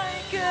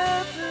like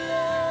a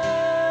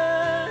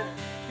flood,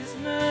 his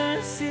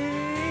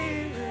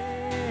mercy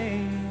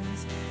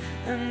reigns,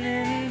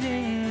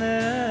 unending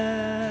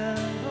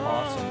love.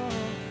 Awesome.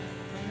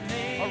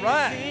 Amazing All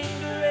right. grace.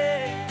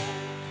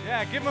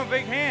 Yeah, give them a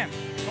big hand.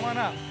 Come on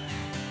up.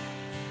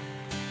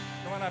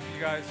 Come on up, you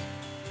guys.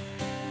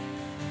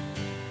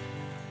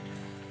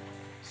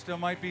 Still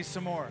might be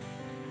some more.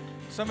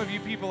 Some of you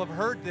people have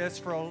heard this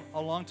for a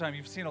long time.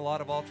 You've seen a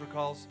lot of altar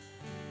calls.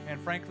 And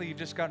frankly, you've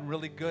just gotten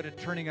really good at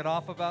turning it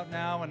off about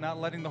now and not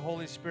letting the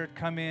Holy Spirit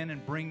come in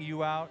and bring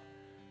you out.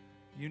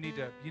 You need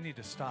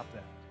to stop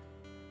that.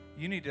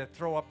 You need to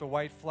throw up the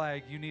white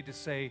flag. You need to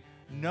say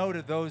no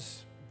to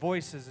those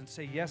voices and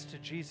say yes to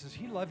Jesus.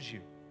 He loves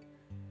you.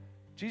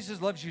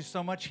 Jesus loves you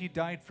so much, he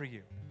died for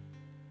you.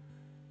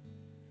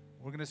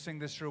 We're going to sing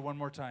this through one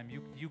more time.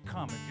 You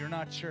come if you're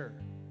not sure.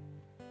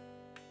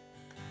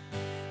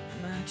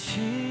 My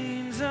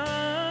chains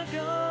are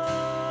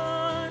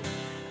gone,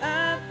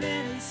 I've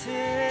been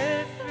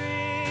set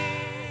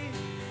free.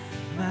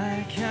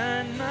 My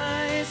God,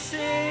 my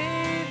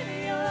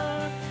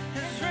Savior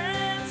has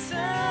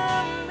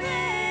ransomed me.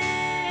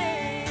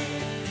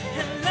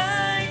 And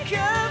like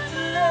a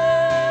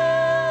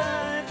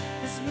flood,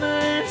 his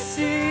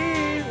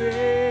mercy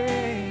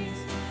reigns,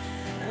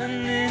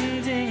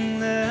 unending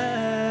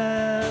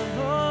love,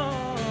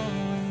 oh,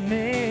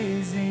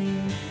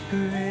 amazing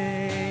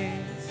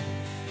grace,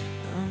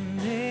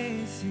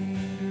 amazing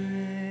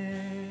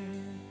grace.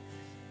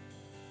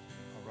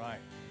 All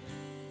right.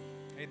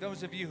 Hey,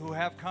 those of you who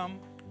have come,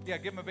 yeah,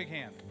 give them a big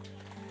hand.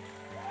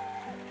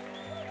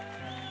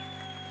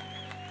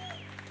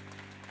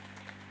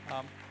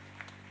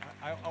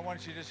 I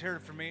want you to just hear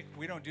it from me.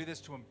 We don't do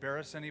this to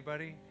embarrass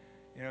anybody.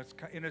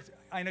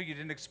 I know you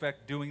didn't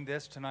expect doing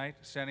this tonight,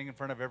 standing in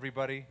front of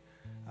everybody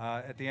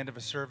at the end of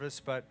a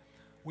service, but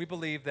we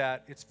believe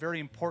that it's very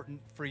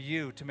important for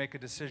you to make a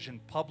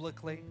decision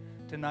publicly,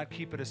 to not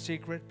keep it a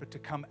secret, but to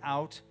come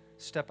out,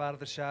 step out of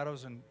the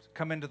shadows and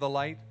come into the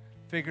light,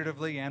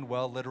 figuratively and,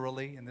 well,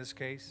 literally in this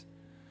case.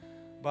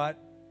 But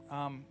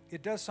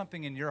it does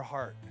something in your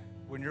heart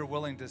when you're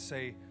willing to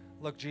say,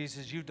 look,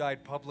 Jesus, you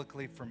died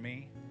publicly for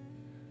me.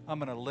 I'm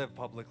going to live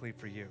publicly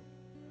for you.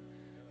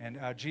 And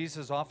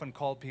Jesus often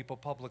called people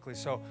publicly.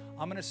 So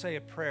I'm going to say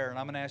a prayer, and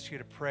I'm going to ask you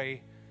to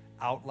pray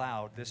out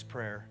loud this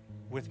prayer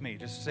with me.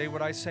 Just say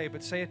what I say,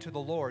 but say it to the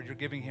Lord. You're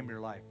giving him your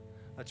life.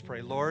 Let's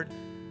pray. Lord,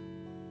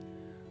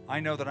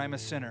 I know that I'm a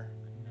sinner.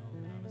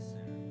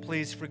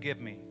 Please forgive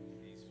me.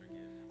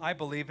 I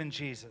believe in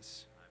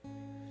Jesus,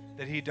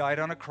 that he died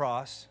on a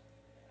cross,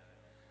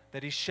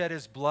 that he shed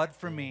his blood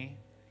for me,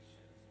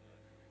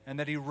 and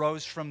that he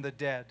rose from the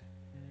dead.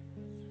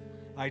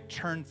 I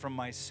turn from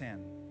my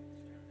sin.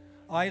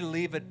 I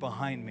leave it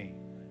behind me.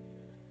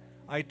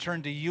 I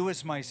turn to you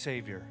as my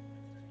Savior.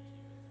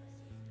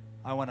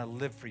 I want to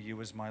live for you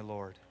as my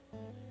Lord.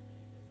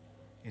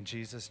 In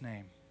Jesus'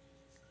 name,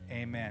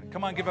 amen.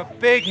 Come on, give a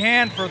big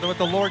hand for what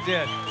the Lord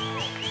did.